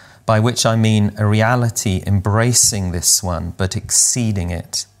one, by which I mean a reality embracing this one, but exceeding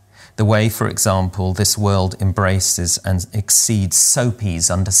it. The way, for example, this world embraces and exceeds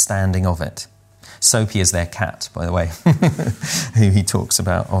Soapy's understanding of it. Soapy is their cat, by the way, who he talks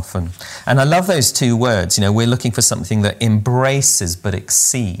about often. And I love those two words. We're looking for something that embraces but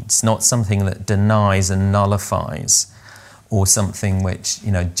exceeds, not something that denies and nullifies, or something which,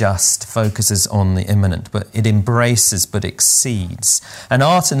 just focuses on the imminent, but it embraces but exceeds. And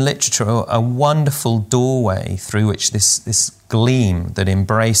art and literature are a wonderful doorway through which this gleam that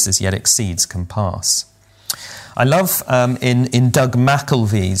embraces yet exceeds can pass. I love in Doug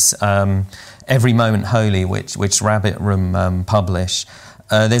McKelvey's Every Moment Holy, which Rabbit Room publish,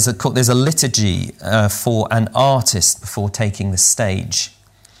 there's a liturgy for an artist before taking the stage.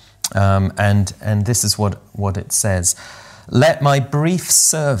 And this is what it says. Let my brief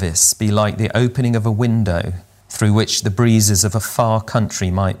service be like the opening of a window through which the breezes of a far country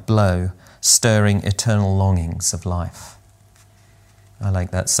might blow, stirring eternal longings of life. I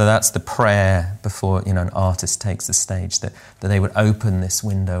like that. So that's the prayer before an artist takes the stage, that they would open this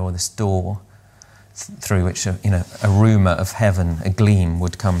window or this door through which a rumour of heaven, a gleam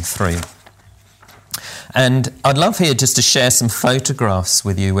would come through. And I'd love here just to share some photographs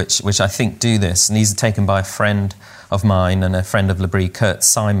with you which I think do this. And these are taken by a friend of mine and a friend of L'Abri, Kurt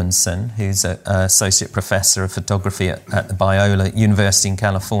Simonson, who's an associate professor of photography at the Biola University in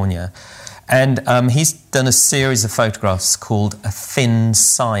California. And he's done a series of photographs called A Thin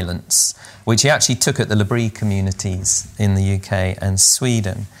Silence, which he actually took at the L'Abri communities in the UK and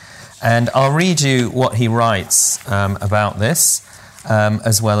Sweden. And I'll read you what he writes about this,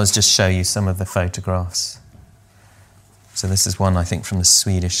 as well as just show you some of the photographs. So this is one, I think, from the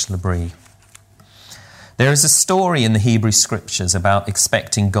Swedish L'Abri. There is a story in the Hebrew Scriptures about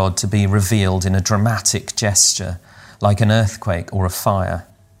expecting God to be revealed in a dramatic gesture, like an earthquake or a fire,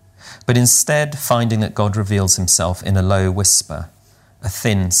 but instead finding that God reveals himself in a low whisper, a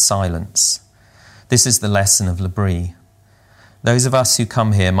thin silence. This is the lesson of L'Abri. Those of us who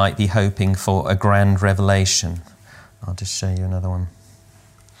come here might be hoping for a grand revelation. I'll just show you another one.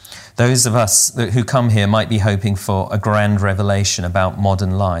 Those of us who come here might be hoping for a grand revelation about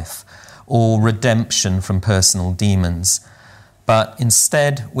modern life or redemption from personal demons. But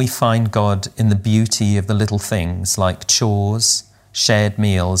instead, we find God in the beauty of the little things like chores, shared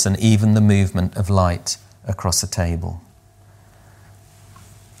meals, and even the movement of light across a table.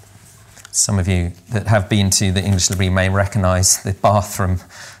 Some of you that have been to the English Library may recognise the bathroom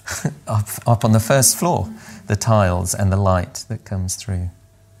up on the first floor, the tiles and the light that comes through.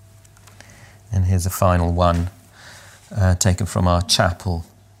 And here's a final one taken from our chapel.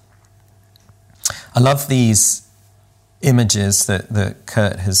 I love these images that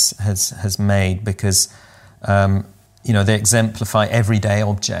Kurt has made because they exemplify everyday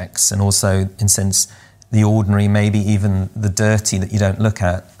objects and also, in a sense, the ordinary, maybe even the dirty that you don't look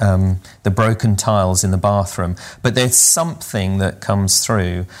at, the broken tiles in the bathroom. But there's something that comes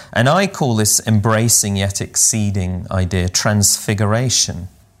through. And I call this embracing yet exceeding idea transfiguration.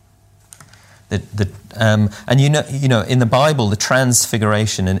 In the Bible, the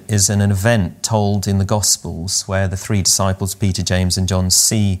transfiguration is an event told in the Gospels where the three disciples, Peter, James and John,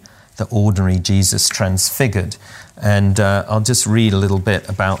 see the ordinary Jesus transfigured. And I'll just read a little bit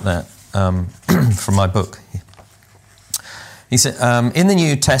about that. From my book. He said, in the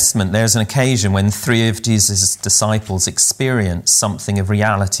New Testament, there's an occasion when three of Jesus' disciples experienced something of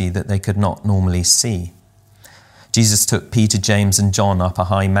reality that they could not normally see. Jesus took Peter, James, and John up a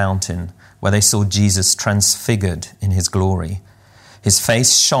high mountain where they saw Jesus transfigured in his glory. His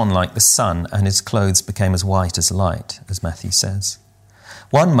face shone like the sun, and his clothes became as white as light, as Matthew says.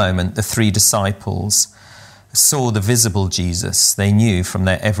 One moment, the three disciples saw the visible Jesus they knew from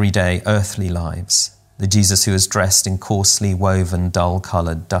their everyday earthly lives, the Jesus who was dressed in coarsely woven,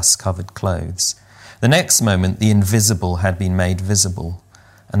 dull-coloured, dust-covered clothes. The next moment, the invisible had been made visible,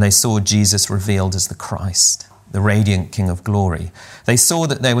 and they saw Jesus revealed as the Christ, the radiant King of glory. They saw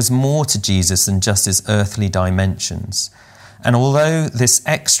that there was more to Jesus than just his earthly dimensions, and although this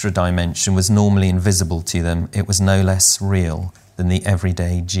extra dimension was normally invisible to them, it was no less real than the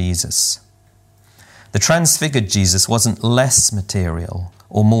everyday Jesus. The transfigured Jesus wasn't less material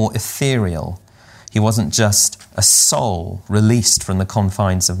or more ethereal. He wasn't just a soul released from the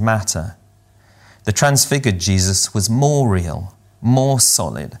confines of matter. The transfigured Jesus was more real, more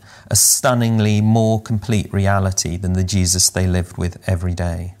solid, a stunningly more complete reality than the Jesus they lived with every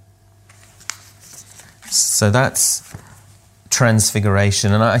day. So that's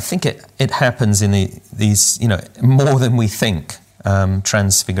transfiguration, and I think it happens in these more than we think.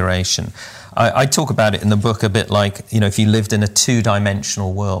 Transfiguration. I talk about it in the book a bit like, if you lived in a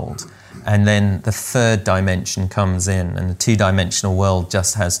two-dimensional world and then the third dimension comes in and the two-dimensional world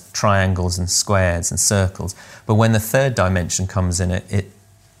just has triangles and squares and circles. But when the third dimension comes in, it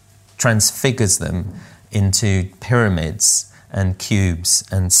transfigures them into pyramids and cubes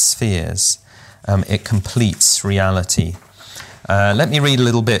and spheres. It completes reality. Let me read a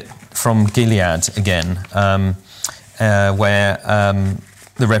little bit from Gilead again. Where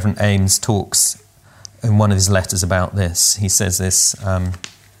the Reverend Ames talks in one of his letters about this. He says this,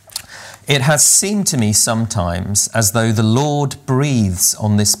 it has seemed to me sometimes as though the Lord breathes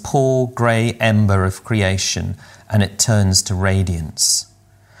on this poor grey ember of creation and it turns to radiance.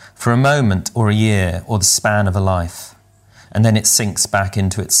 For a moment or a year or the span of a life, and then it sinks back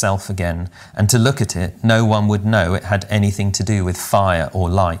into itself again, and to look at it, no one would know it had anything to do with fire or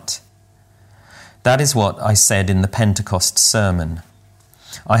light. That is what I said in the Pentecost sermon.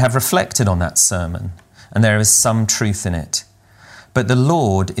 I have reflected on that sermon, and there is some truth in it. But the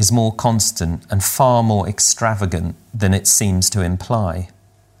Lord is more constant and far more extravagant than it seems to imply.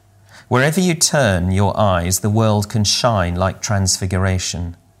 Wherever you turn your eyes, the world can shine like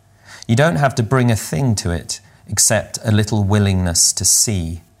transfiguration. You don't have to bring a thing to it except a little willingness to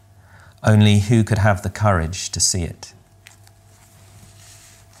see. Only who could have the courage to see it?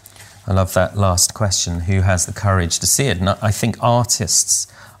 I love that last question, who has the courage to see it? And I think artists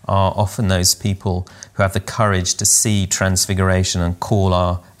are often those people who have the courage to see transfiguration and call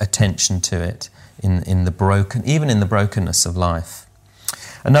our attention to it in the broken, even in the brokenness of life.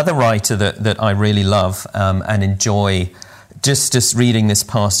 Another writer that I really love and enjoy just reading this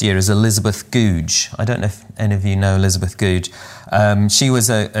past year is Elizabeth Goudge. I don't know if any of you know Elizabeth Goudge. She was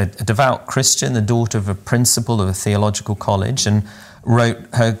a devout Christian, the daughter of a principal of a theological college, and wrote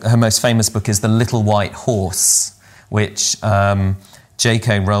her most famous book is The Little White Horse, which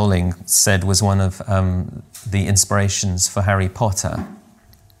J.K. Rowling said was one of the inspirations for Harry Potter.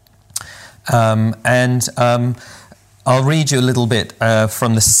 I'll read you a little bit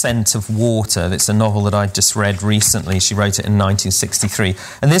from The Scent of Water. It's a novel that I just read recently. She wrote it in 1963.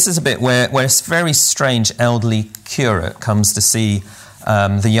 And this is a bit where a very strange elderly curate comes to see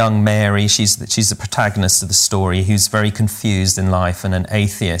the young Mary. She's the protagonist of the story, who's very confused in life and an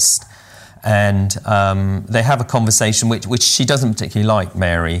atheist. And they have a conversation which she doesn't particularly like,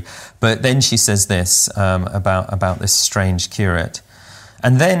 Mary. But then she says this about this strange curate.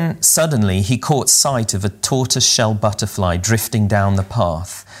 And then suddenly he caught sight of a tortoise-shell butterfly drifting down the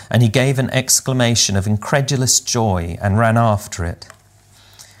path, and he gave an exclamation of incredulous joy and ran after it.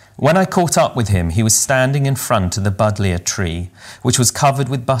 When I caught up with him, he was standing in front of the buddleia tree, which was covered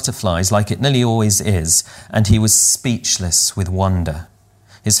with butterflies like it nearly always is, and he was speechless with wonder,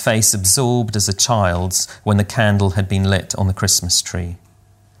 his face absorbed as a child's when the candle had been lit on the Christmas tree.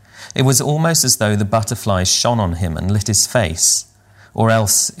 It was almost as though the butterflies shone on him and lit his face, or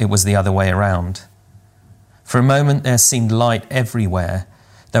else it was the other way around. For a moment there seemed light everywhere,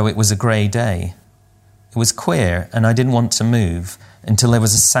 though it was a grey day. It was queer, and I didn't want to move until there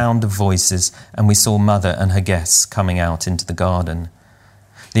was a sound of voices and we saw Mother and her guests coming out into the garden.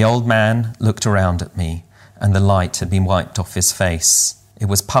 The old man looked around at me, and the light had been wiped off his face. It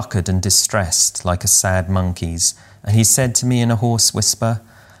was puckered and distressed like a sad monkey's, and he said to me in a hoarse whisper,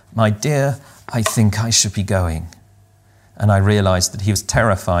 "My dear, I think I should be going." And I realised that he was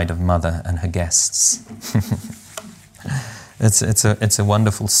terrified of Mother and her guests. It's a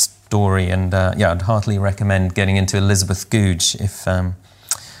wonderful story, and I'd heartily recommend getting into Elizabeth Goudge if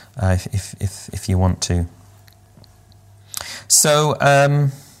you want to. So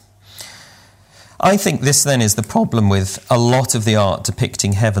I think this then is the problem with a lot of the art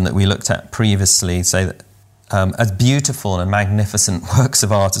depicting heaven that we looked at previously. Say that as beautiful and magnificent works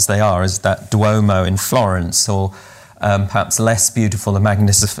of art as they are, as that Duomo in Florence, or perhaps less beautiful and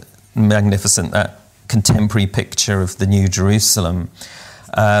magnificent, that contemporary picture of the New Jerusalem.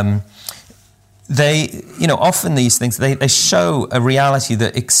 Often these things, they show a reality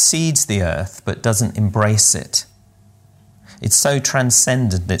that exceeds the earth but doesn't embrace it. It's so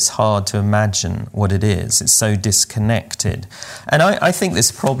transcendent, it's hard to imagine what it is. It's so disconnected. And I think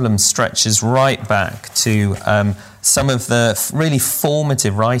this problem stretches right back to some of the really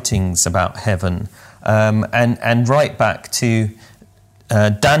formative writings about heaven, and right back to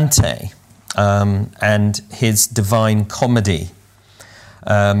Dante and his Divine Comedy.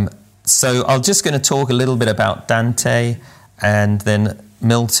 So I'm just going to talk a little bit about Dante, and then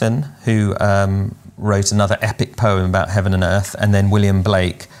Milton, who wrote another epic poem about heaven and earth, and then William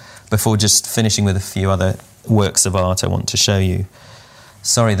Blake, before just finishing with a few other works of art I want to show you.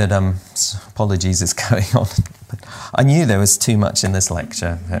 Sorry that apologies is going on. But I knew there was too much in this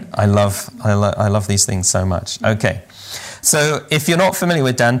lecture. I love these things so much. Okay, so if you're not familiar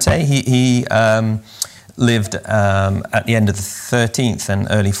with Dante, he lived at the end of the 13th and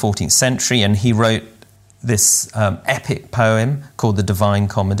early 14th century, and he wrote this epic poem called the Divine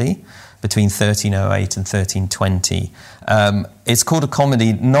Comedy between 1308 and 1320. It's called a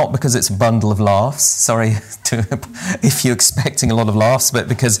comedy not because it's a bundle of laughs, sorry if you're expecting a lot of laughs, but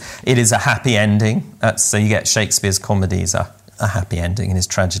because it is a happy ending. So you get Shakespeare's comedies are a happy ending and his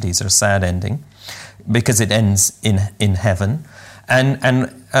tragedies are a sad ending, because it ends in heaven. And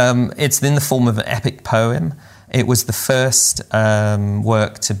it's in the form of an epic poem. It was the first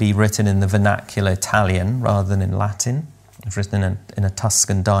work to be written in the vernacular Italian rather than in Latin. It was written in a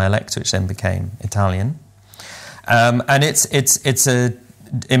Tuscan dialect, which then became Italian. And it's a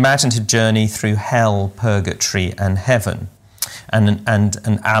imaginative journey through hell, purgatory, and heaven, and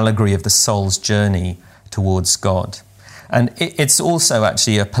an allegory of the soul's journey towards God. And it's also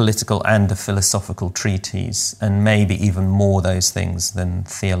actually a political and a philosophical treatise, and maybe even more those things than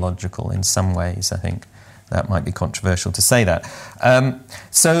theological in some ways. I think that might be controversial to say that.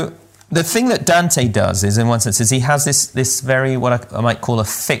 So the thing that Dante does is, in one sense, is he has this very, what I might call a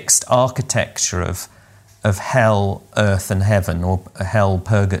fixed architecture of hell, earth, and heaven, or hell,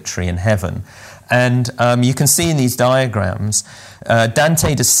 purgatory, and heaven. And you can see in these diagrams,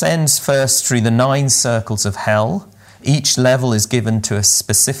 Dante descends first through the 9 circles of hell. Each level is given to a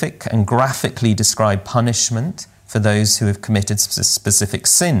specific and graphically described punishment for those who have committed specific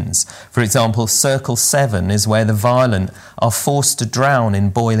sins. For example, Circle 7 is where the violent are forced to drown in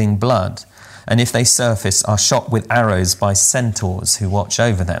boiling blood, and if they surface, are shot with arrows by centaurs who watch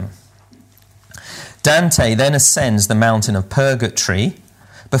over them. Dante then ascends the mountain of purgatory,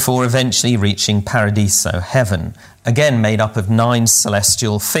 before eventually reaching Paradiso, heaven, again made up of 9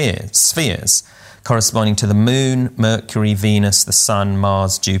 celestial spheres, corresponding to the Moon, Mercury, Venus, the Sun,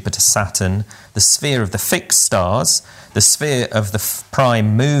 Mars, Jupiter, Saturn, the sphere of the fixed stars, the sphere of the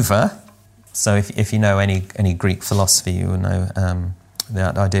prime mover. So if you know any Greek philosophy, you will know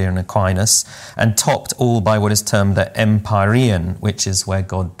that idea in Aquinas, and topped all by what is termed the Empyrean, which is where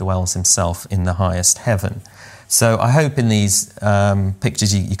God dwells himself in the highest heaven. So I hope in these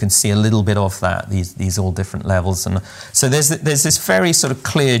pictures you can see a little bit of that, these all different levels. And so there's this very sort of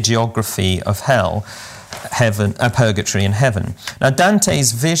clear geography of hell, heaven, purgatory and heaven. Now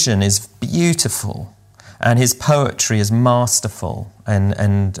Dante's vision is beautiful, and his poetry is masterful,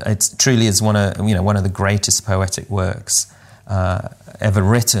 and it truly is one of the greatest poetic works ever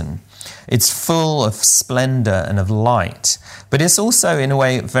written. It's full of splendor and of light, but it's also in a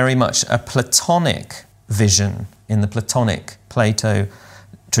way very much a Platonic vision in the Platonic Plato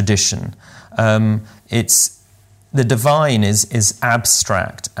tradition. It's the divine is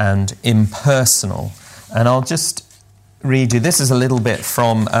abstract and impersonal, and I'll just read you. This is a little bit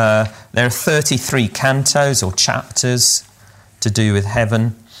from. There are 33 cantos or chapters to do with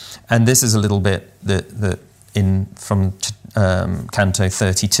heaven, and this is a little bit from Canto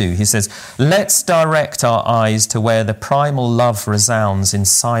 32. He says, "Let's direct our eyes to where the primal love resounds in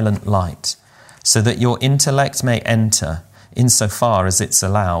silent light, so that your intellect may enter, insofar as it's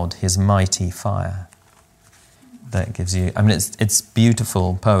allowed, his mighty fire." That gives you, it's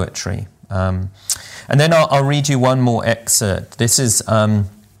beautiful poetry. And then I'll read you one more excerpt. This is from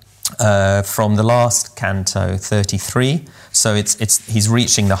the last canto, 33. So he's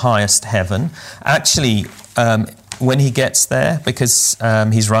reaching the highest heaven. Actually, when he gets there, because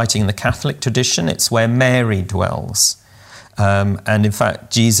he's writing in the Catholic tradition, it's where Mary dwells. And in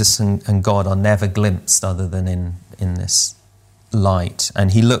fact, Jesus and God are never glimpsed other than in this light.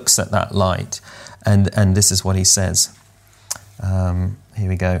 And he looks at that light, and this is what he says. Here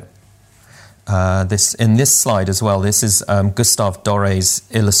we go. In this slide as well, this is Gustave Doré's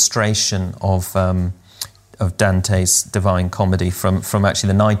illustration of Dante's Divine Comedy from actually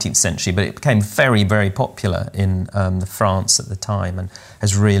the 19th century, but it became very, very popular in France at the time, and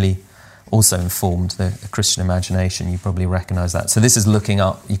has really also informed the Christian imagination. You probably recognise that. So this is looking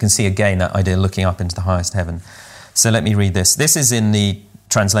up. You can see again that idea, looking up into the highest heaven. So let me read this. This is in the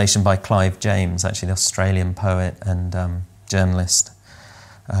translation by Clive James, actually the Australian poet and journalist,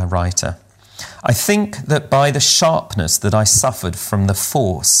 writer. "I think that by the sharpness that I suffered from the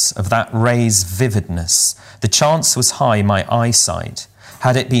force of that ray's vividness, the chance was high my eyesight,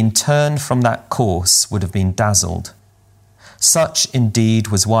 had it been turned from that course, would have been dazzled. Such indeed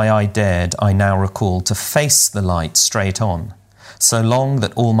was why I dared, I now recall, to face the light straight on, so long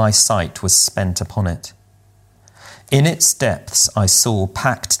that all my sight was spent upon it. In its depths I saw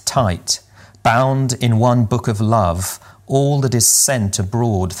packed tight, bound in one book of love, all that is sent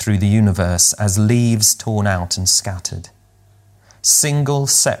abroad through the universe as leaves torn out and scattered. Single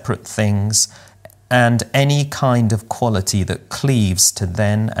separate things, and any kind of quality that cleaves to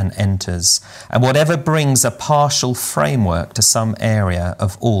then and enters, and whatever brings a partial framework to some area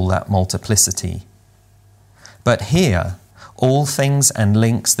of all that multiplicity. But here, all things and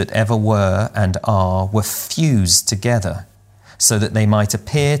links that ever were and are were fused together, so that they might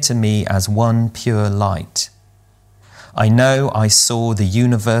appear to me as one pure light. I know I saw the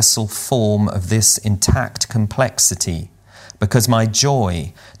universal form of this intact complexity, because my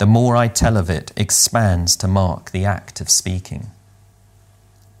joy, the more I tell of it, expands to mark the act of speaking."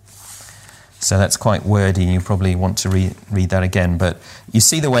 So that's quite wordy. You probably want to read that again. But you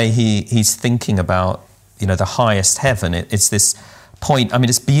see the way he's thinking about, the highest heaven. It's this point,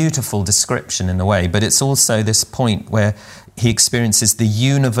 it's beautiful description in a way, but it's also this point where he experiences the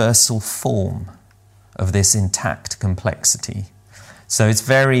universal form of this intact complexity. So it's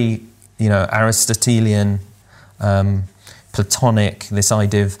very, Aristotelian, Platonic, this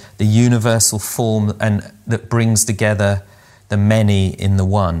idea of the universal form and that brings together the many in the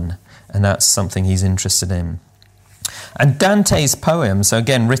one, and that's something he's interested in. And Dante's poems, so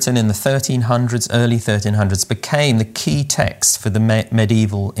again written in the 1300s, early 1300s, became the key text for the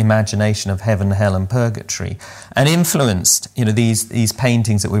medieval imagination of heaven, hell and purgatory, and influenced these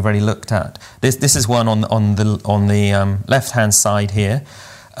paintings that we've already looked at. This is one on the left-hand side here.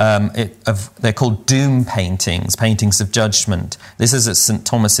 They're called doom paintings, paintings of judgment. This is at St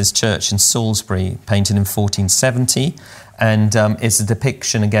Thomas's Church in Salisbury, painted in 1470, and it's a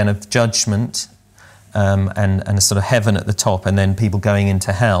depiction again of judgment, and a sort of heaven at the top, and then people going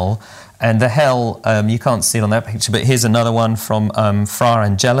into hell. And the hell, you can't see it on that picture, but here's another one from Fra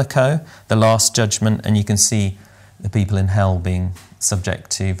Angelico, the Last Judgment, and you can see the people in hell being subject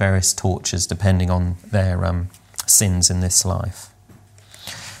to various tortures depending on their sins in this life.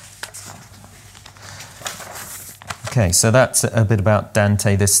 Okay, so that's a bit about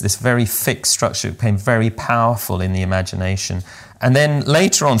Dante, this very fixed structure became very powerful in the imagination. And then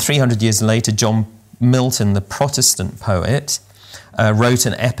later on, 300 years later, John Milton, the Protestant poet, wrote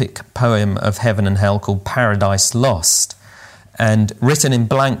an epic poem of heaven and hell called Paradise Lost. And written in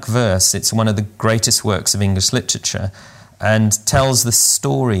blank verse, it's one of the greatest works of English literature, and tells the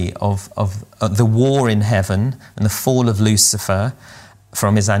story of the war in heaven and the fall of Lucifer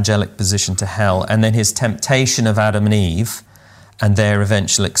from his angelic position to hell, and then his temptation of Adam and Eve, and their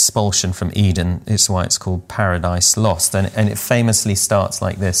eventual expulsion from Eden. It's why it's called Paradise Lost. And it famously starts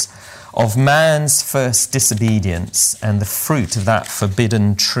like this: of man's first disobedience and the fruit of that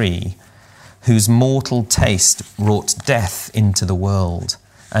forbidden tree, whose mortal taste wrought death into the world,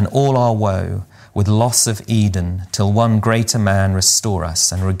 and all our woe with loss of Eden, till one greater man restore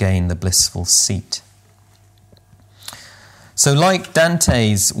us and regain the blissful seat. So like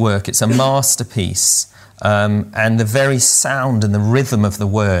Dante's work, it's a masterpiece, and the very sound and the rhythm of the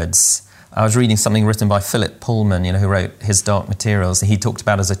words. I was reading something written by Philip Pullman, who wrote his Dark Materials. He talked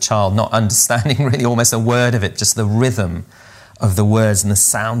about as a child not understanding really almost a word of it, just the rhythm of the words and the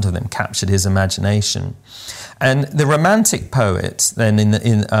sound of them captured his imagination. And the Romantic poet, then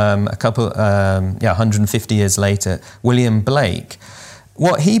in a couple, 150 years later, William Blake,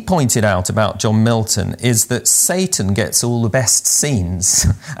 what he pointed out about John Milton is that Satan gets all the best scenes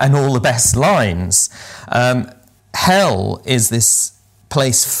and all the best lines. Hell is this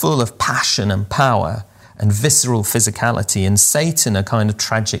place full of passion and power and visceral physicality, and Satan a kind of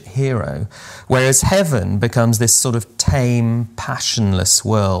tragic hero, whereas heaven becomes this sort of tame, passionless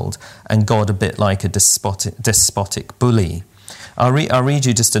world, and God a bit like a despotic bully. I'll read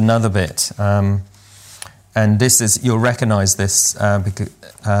you just another bit, and this is, you'll recognise this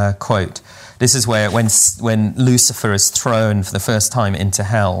quote. This is where when Lucifer is thrown for the first time into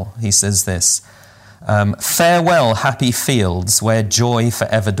hell, he says this: farewell, happy fields where joy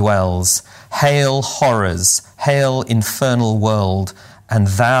forever dwells. Hail horrors, hail infernal world, and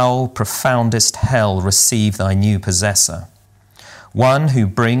thou, profoundest hell, receive thy new possessor. One who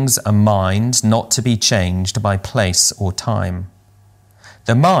brings a mind not to be changed by place or time.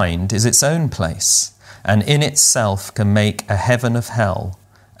 The mind is its own place, and in itself can make a heaven of hell,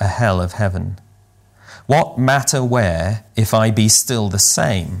 a hell of heaven. What matter where, if I be still the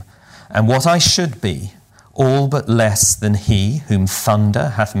same, and what I should be, all but less than he whom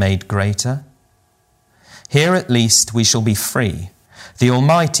thunder hath made greater? Here at least we shall be free. The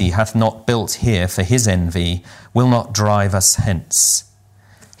Almighty hath not built here for his envy, will not drive us hence.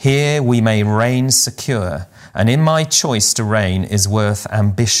 Here we may reign secure, and in my choice to reign is worth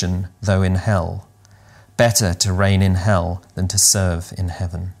ambition, though in hell. Better to reign in hell than to serve in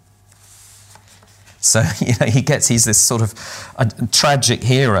heaven. So, he's this sort of a tragic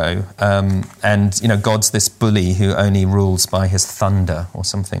hero, and, God's this bully who only rules by his thunder or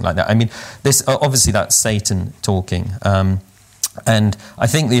something like that. I mean, this obviously that's Satan talking, and I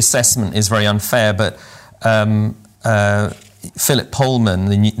think the assessment is very unfair, but Philip Pullman,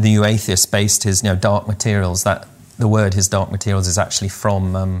 the New Atheist, based his Dark Materials, that the word his Dark Materials is actually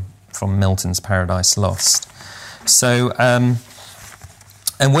from Milton's Paradise Lost. So,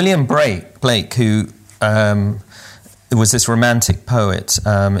 and William Blake, who was this Romantic poet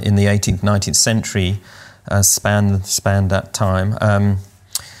in the 18th, 19th century, spanned that time,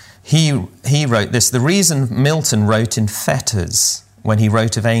 he wrote this: the reason Milton wrote in fetters when he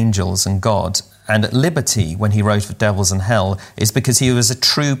wrote of angels and God, and at liberty when he wrote of devils and hell, is because he was a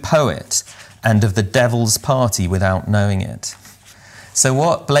true poet and of the devil's party without knowing it. So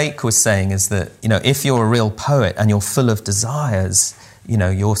what Blake was saying is that, if you're a real poet and you're full of desires,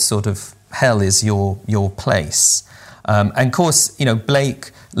 your sort of hell is your place. And of course,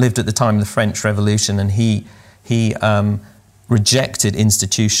 Blake lived at the time of the French Revolution, and he rejected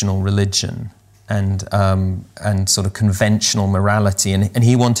institutional religion and sort of conventional morality, and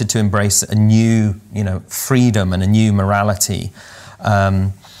he wanted to embrace a new, freedom and a new morality.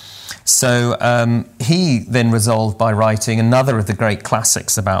 So he then resolved by writing another of the great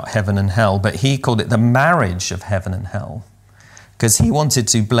classics about heaven and hell, but he called it the marriage of heaven and hell, because he wanted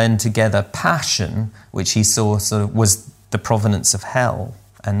to blend together passion, which he saw sort of was the provenance of hell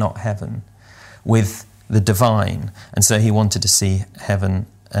and not heaven, with the divine. And so he wanted to see heaven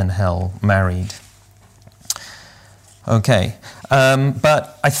and hell married. Okay,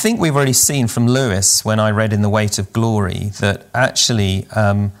 but I think we've already seen from Lewis, when I read In the Weight of Glory, that actually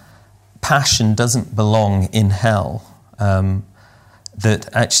passion doesn't belong in hell, that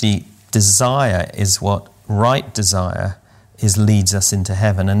actually desire is what right desire leads us into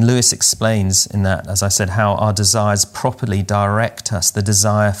heaven. And Lewis explains in that, as I said, how our desires properly direct us, the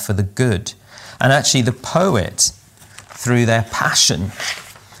desire for the good. And actually the poet, through their passion,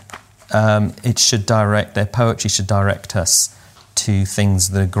 their poetry should direct us to things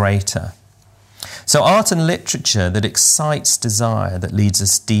that are greater. So art and literature that excites desire, that leads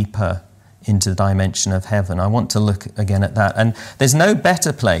us deeper into the dimension of heaven. I want to look again at that. And there's no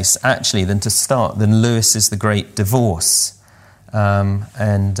better place, actually, than Lewis's The Great Divorce.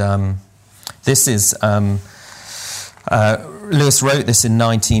 This is... Lewis wrote this in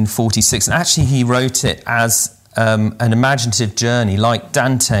 1946, and actually he wrote it as an imaginative journey, like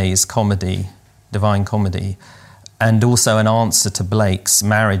Dante's comedy, Divine Comedy, and also an answer to Blake's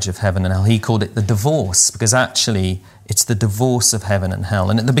Marriage of Heaven and Hell. He called it The Divorce, because actually it's the divorce of heaven and hell.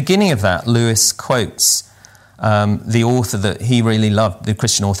 And at the beginning of that, Lewis quotes the author that he really loved, the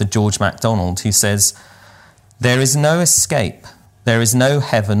Christian author George MacDonald, who says, "There is no escape, there is no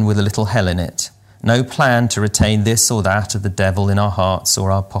heaven with a little hell in it, no plan to retain this or that of the devil in our hearts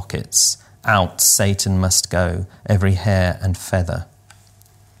or our pockets. Out Satan must go, every hair and feather."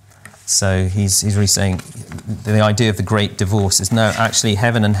 So he's really saying the idea of the great divorce is no, actually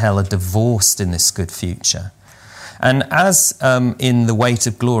heaven and hell are divorced in this good future. And as in The Weight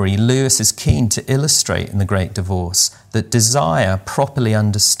of Glory, Lewis is keen to illustrate in the great divorce that desire, properly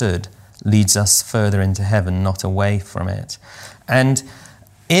understood, leads us further into heaven, not away from it. And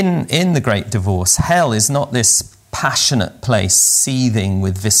in the great divorce, hell is not this passionate place seething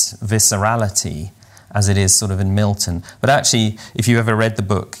with viscerality, as it is sort of in Milton. But actually, if you ever read the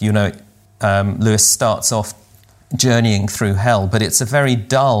book, you know Lewis starts off journeying through hell, but it's a very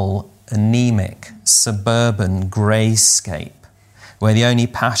dull, anemic, suburban greyscape, where the only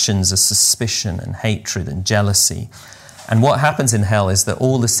passions are suspicion and hatred and jealousy. And what happens in hell is that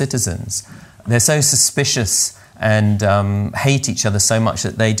all the citizens, they're so suspicious and hate each other so much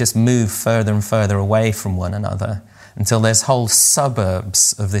that they just move further and further away from one another until there's whole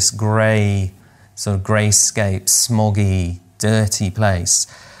suburbs of this grey, sort of greyscape, smoggy, dirty place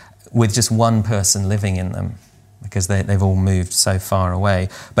with just one person living in them because they've all moved so far away.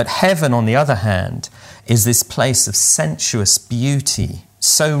 But heaven, on the other hand, is this place of sensuous beauty,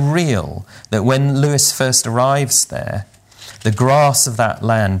 so real that when Lewis first arrives there, the grass of that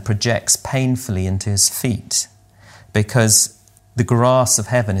land projects painfully into his feet, because the grass of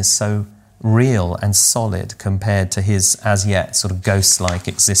heaven is so real and solid compared to his as yet sort of ghost-like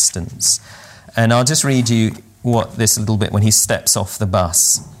existence. And I'll just read you this little bit when he steps off the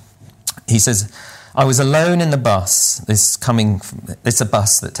bus. He says, "I was alone in the bus." It's a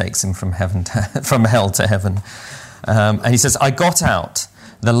bus that takes him from hell to heaven. And he says, "I got out.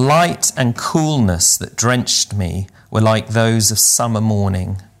 The light and coolness that drenched me were like those of summer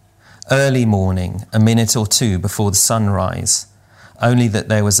morning. Early morning, a minute or two before the sunrise, only that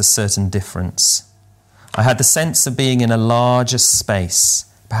there was a certain difference. I had the sense of being in a larger space,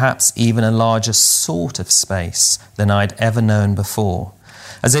 perhaps even a larger sort of space than I'd ever known before,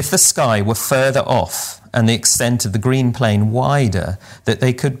 as if the sky were further off and the extent of the green plain wider that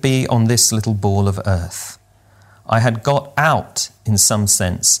they could be on this little ball of earth. I had got out in some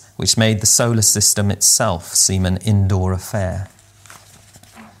sense, which made the solar system itself seem an indoor affair."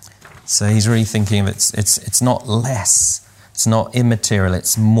 So he's really thinking of it's not less, it's not immaterial,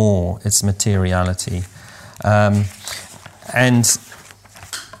 it's more, it's materiality. And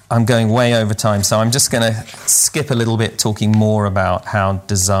I'm going way over time, so I'm just going to skip a little bit, talking more about how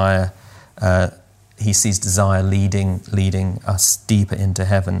desire, he sees desire leading us deeper into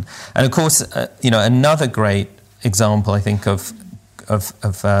heaven. And of course, another great example, I think, of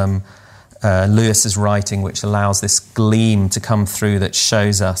Lewis's writing, which allows this gleam to come through that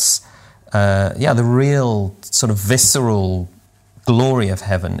shows us the real sort of visceral glory of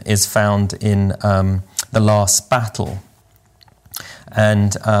heaven, is found in The Last Battle.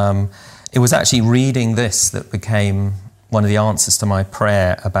 And it was actually reading this that became one of the answers to my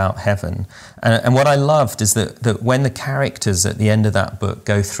prayer about heaven. And what I loved is that when the characters at the end of that book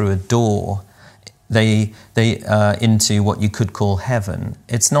go through a door, they into what you could call heaven.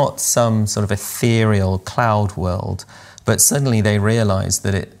 It's not some sort of ethereal cloud world, but suddenly they realise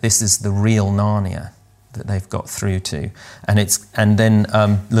that this is the real Narnia that they've got through to. And then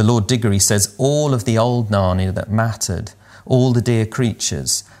the Lord Diggory says all of the old Narnia that mattered, all the dear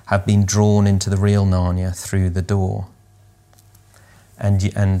creatures, have been drawn into the real Narnia through the door.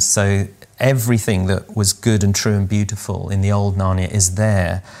 And so everything that was good and true and beautiful in the old Narnia is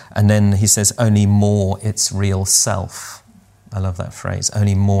there. And then he says, only more its real self. I love that phrase,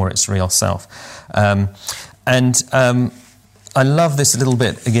 only more its real self. I love this little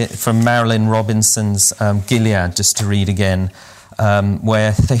bit again from Marilyn Robinson's Gilead, just to read again,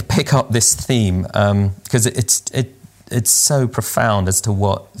 where they pick up this theme, because it's so profound as to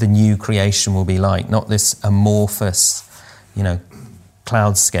what the new creation will be like, not this amorphous,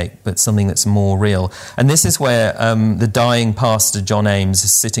 cloudscape, but something that's more real. And this is where the dying pastor John Ames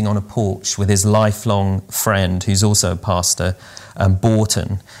is sitting on a porch with his lifelong friend, who's also a pastor,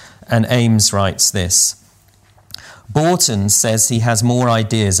 Borton. And Ames writes this: Borton says he has more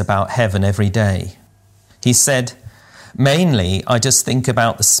ideas about heaven every day. He said, mainly, I just think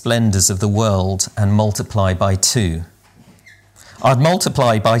about the splendours of the world and multiply by 2. I'd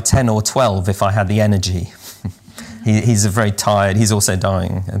multiply by 10 or 12 if I had the energy. He's very tired. He's also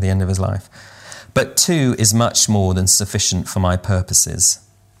dying at the end of his life. But 2 is much more than sufficient for my purposes.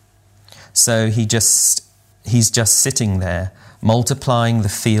 So he's just sitting there, multiplying the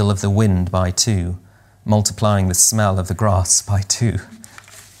feel of the wind by 2, multiplying the smell of the grass by 2.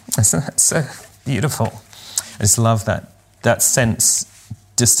 That's so beautiful. I just love that sense,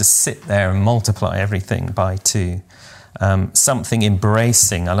 just to sit there and multiply everything by 2. Something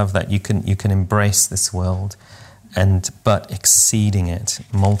embracing. I love that you can embrace this world, but exceeding it,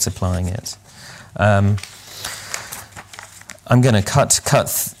 multiplying it. I'm going to cut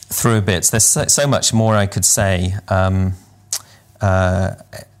through a bit. There's so much more I could say.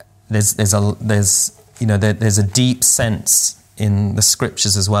 There's a deep sense in the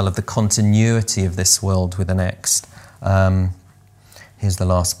scriptures as well of the continuity of this world with the next. Here's the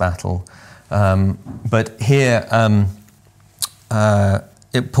last battle. But here,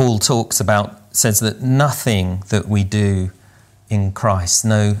 Paul says that nothing that we do in Christ,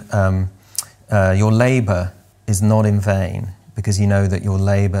 your labour is not in vain, because you know that your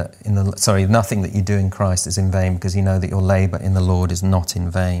labour nothing that you do in Christ is in vain, because you know that your labour in the Lord is not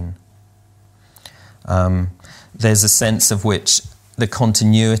in vain. There's a sense of which the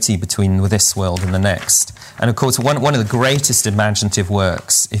continuity between this world and the next. And of course, one of the greatest imaginative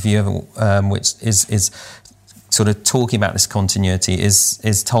works, if you ever, which is sort of talking about this continuity, is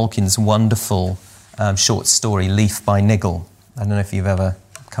Tolkien's wonderful short story, Leaf by Niggle. I don't know if you've ever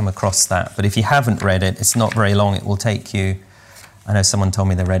come across that, but if you haven't read it, it's not very long. It will take you, I know someone told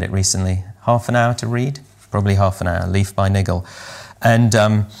me they read it recently, half an hour to read? Probably half an hour, Leaf by Niggle. And,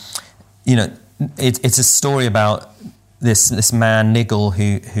 it's a story about this man, Niggle,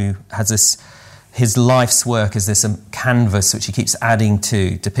 who has this, his life's work is this canvas which he keeps adding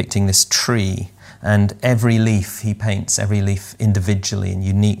to, depicting this tree. And every leaf, he paints every leaf individually and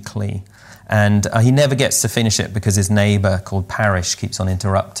uniquely. And he never gets to finish it because his neighbour called Parish keeps on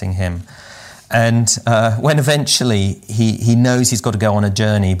interrupting him. And when eventually he knows he's got to go on a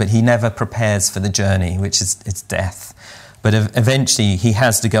journey, but he never prepares for the journey, which is it's death. But eventually he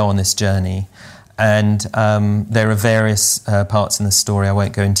has to go on this journey. And there are various parts in the story I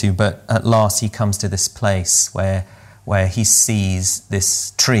won't go into, but at last he comes to this place where he sees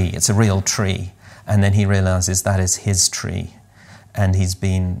this tree. It's a real tree. And then he realises that is his tree. And it's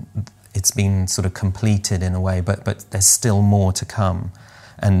been sort of completed in a way, but there's still more to come.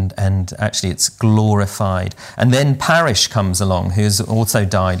 And actually it's glorified. And then Parish comes along, who's also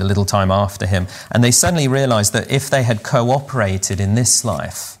died a little time after him. And they suddenly realise that if they had cooperated in this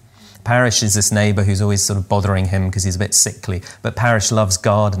life, Parish is this neighbour who's always sort of bothering him because he's a bit sickly, but Parish loves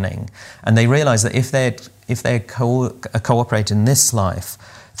gardening. And they realise that if they had cooperated in this life,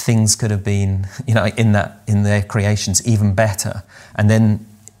 things could have been, in their creations even better. And then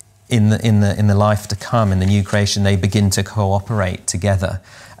in the life to come, in the new creation, they begin to cooperate together.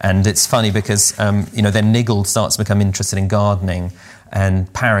 And it's funny because then Niggle starts to become interested in gardening,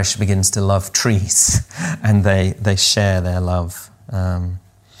 and Parish begins to love trees, and they share their love.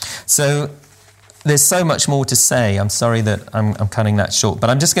 So there's so much more to say. I'm sorry that I'm cutting that short, but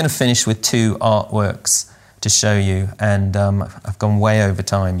I'm just going to finish with 2 artworks to show you, and I've gone way over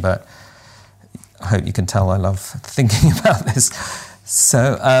time, but I hope you can tell I love thinking about this.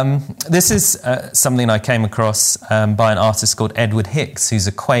 So this is something I came across by an artist called Edward Hicks, who's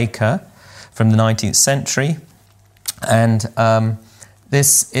a Quaker from the 19th century, and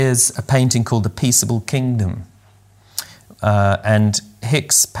this is a painting called The Peaceable Kingdom. And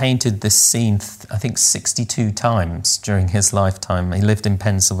Hicks painted this scene, I think, 62 times during his lifetime. He lived in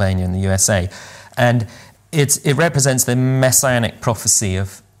Pennsylvania in the USA. And it represents the messianic prophecy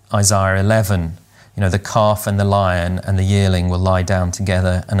of Isaiah 11. The calf and the lion and the yearling will lie down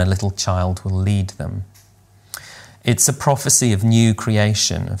together and a little child will lead them. It's a prophecy of new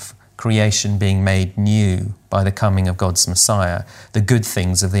creation, of creation being made new by the coming of God's Messiah, the good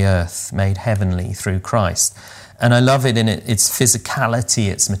things of the earth made heavenly through Christ. And I love it in its physicality,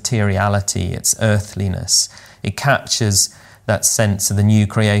 its materiality, its earthliness. It captures that sense of the new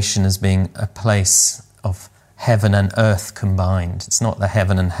creation as being a place of heaven and earth combined. It's not the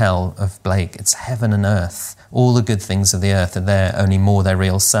heaven and hell of Blake, it's heaven and earth. All the good things of the earth are there, only more their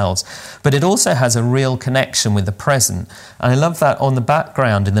real selves. But it also has a real connection with the present. And I love that on the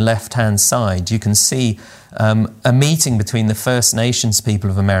background in the left-hand side, you can see a meeting between the First Nations people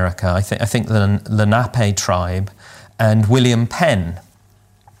of America, I think the Lenape tribe, and William Penn,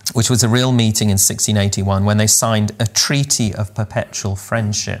 which was a real meeting in 1681 when they signed a treaty of perpetual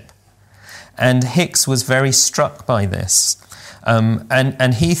friendship. And Hicks was very struck by this.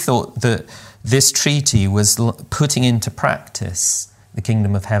 And he thought that this treaty was putting into practice the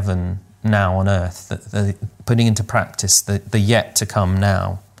kingdom of heaven now on earth, putting into practice the yet to come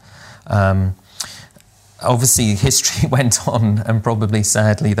now. Obviously, history went on, and probably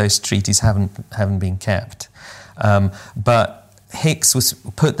sadly those treaties haven't been kept. But Hicks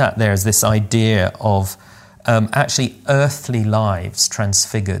put that there as this idea of actually earthly lives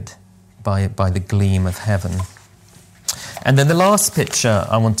transfigured by the gleam of heaven. And then the last picture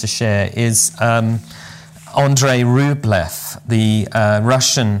I want to share is Andrei Rublev, the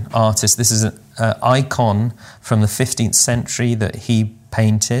Russian artist. This is an icon from the 15th century that he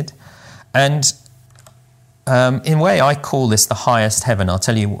painted. And in a way, I call this the highest heaven. I'll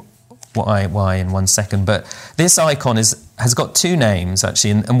tell you why in 1 second. But this icon has got two names,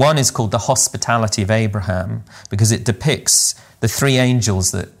 actually. And one is called the Hospitality of Abraham, because it depicts the three angels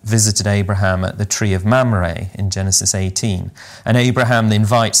that visited Abraham at the tree of Mamre in Genesis 18. And Abraham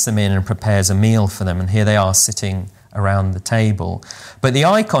invites them in and prepares a meal for them. And here they are sitting around the table. But the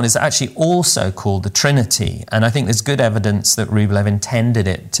icon is actually also called the Trinity. And I think there's good evidence that Rublev intended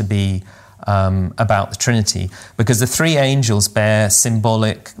it to be about the Trinity, because the three angels bear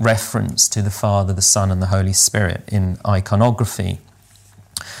symbolic reference to the Father, the Son, and the Holy Spirit in iconography.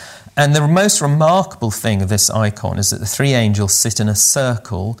 And the most remarkable thing of this icon is that the three angels sit in a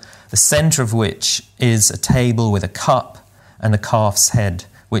circle, the centre of which is a table with a cup and a calf's head,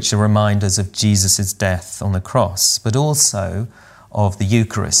 which are reminders of Jesus' death on the cross, but also of the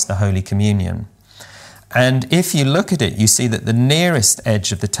Eucharist, the Holy Communion. And if you look at it, you see that the nearest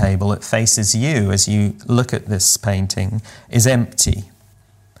edge of the table that faces you as you look at this painting is empty.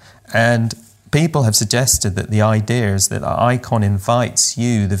 And people have suggested that the idea is that the icon invites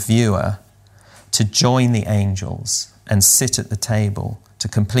you, the viewer, to join the angels and sit at the table to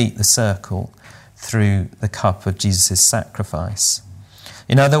complete the circle through the cup of Jesus' sacrifice.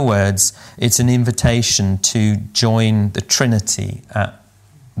 In other words, it's an invitation to join the Trinity at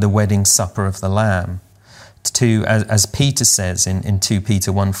the wedding supper of the Lamb, to, as Peter says in 2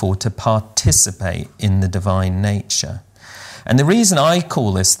 Peter 1:4, to participate in the divine nature. And the reason I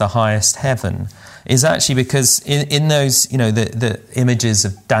call this the highest heaven is actually because in those, the images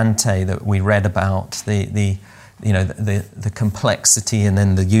of Dante that we read about, the complexity and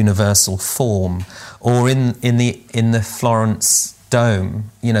then the universal form, or in the Florence dome,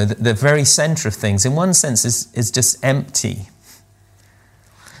 the very centre of things, in one sense is just empty.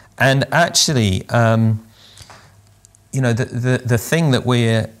 And actually, the thing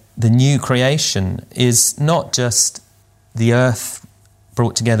that the new creation is not just the earth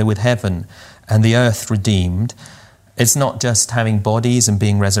brought together with heaven and the earth redeemed. It's not just having bodies and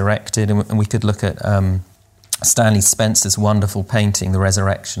being resurrected. And we could look at Stanley Spencer's wonderful painting, The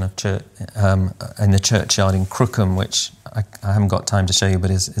Resurrection of in the churchyard in Crookham, which I haven't got time to show you,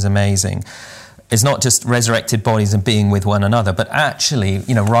 but is amazing. It's not just resurrected bodies and being with one another, but actually,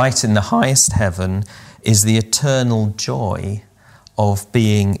 right in the highest heaven is the eternal joy of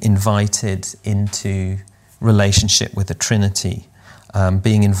being invited into relationship with the Trinity,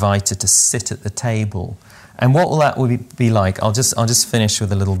 being invited to sit at the table. And what will that be like? I'll just finish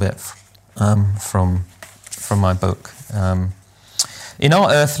with a little bit from my book. In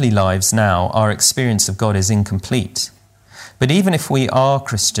our earthly lives now, our experience of God is incomplete. But even if we are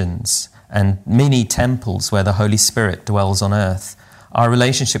Christians and mini temples where the Holy Spirit dwells on earth, our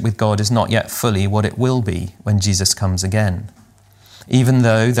relationship with God is not yet fully what it will be when Jesus comes again. Even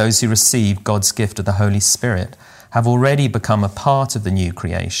though those who receive God's gift of the Holy Spirit have already become a part of the new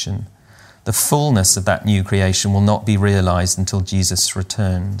creation, the fullness of that new creation will not be realized until Jesus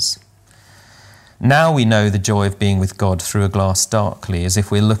returns. Now we know the joy of being with God through a glass darkly, as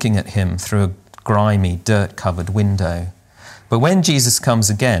if we're looking at him through a grimy, dirt-covered window. But when Jesus comes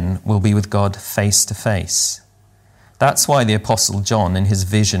again, we'll be with God face to face. That's why the Apostle John, in his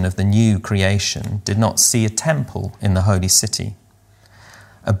vision of the new creation, did not see a temple in the holy city.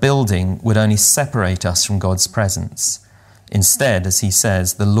 A building would only separate us from God's presence. Instead, as he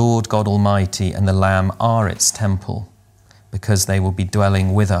says, the Lord God Almighty and the Lamb are its temple, because they will be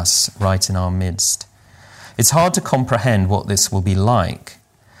dwelling with us right in our midst. It's hard to comprehend what this will be like.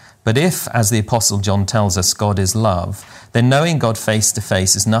 But if, as the Apostle John tells us, God is love, then knowing God face to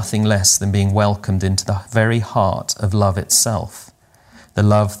face is nothing less than being welcomed into the very heart of love itself. The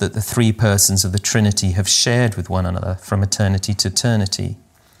love that the three persons of the Trinity have shared with one another from eternity to eternity.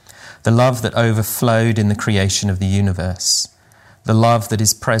 The love that overflowed in the creation of the universe. The love that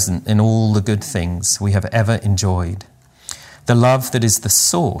is present in all the good things we have ever enjoyed. The love that is the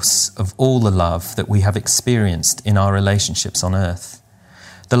source of all the love that we have experienced in our relationships on earth.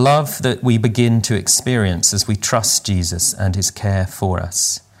 The love that we begin to experience as we trust Jesus and his care for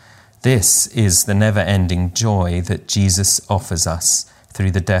us. This is the never-ending joy that Jesus offers us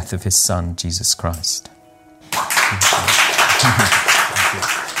through the death of his Son, Jesus Christ.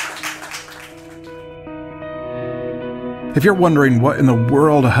 If you're wondering what in the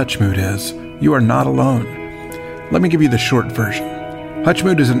world a Hutchmoot is, you are not alone. Let me give you the short version.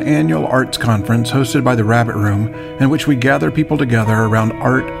 Hutchmoot is an annual arts conference hosted by the Rabbit Room in which we gather people together around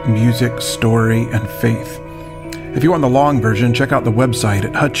art, music, story, and faith. If you want the long version, check out the website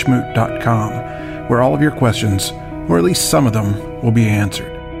at hutchmoot.com, where all of your questions, or at least some of them, will be answered.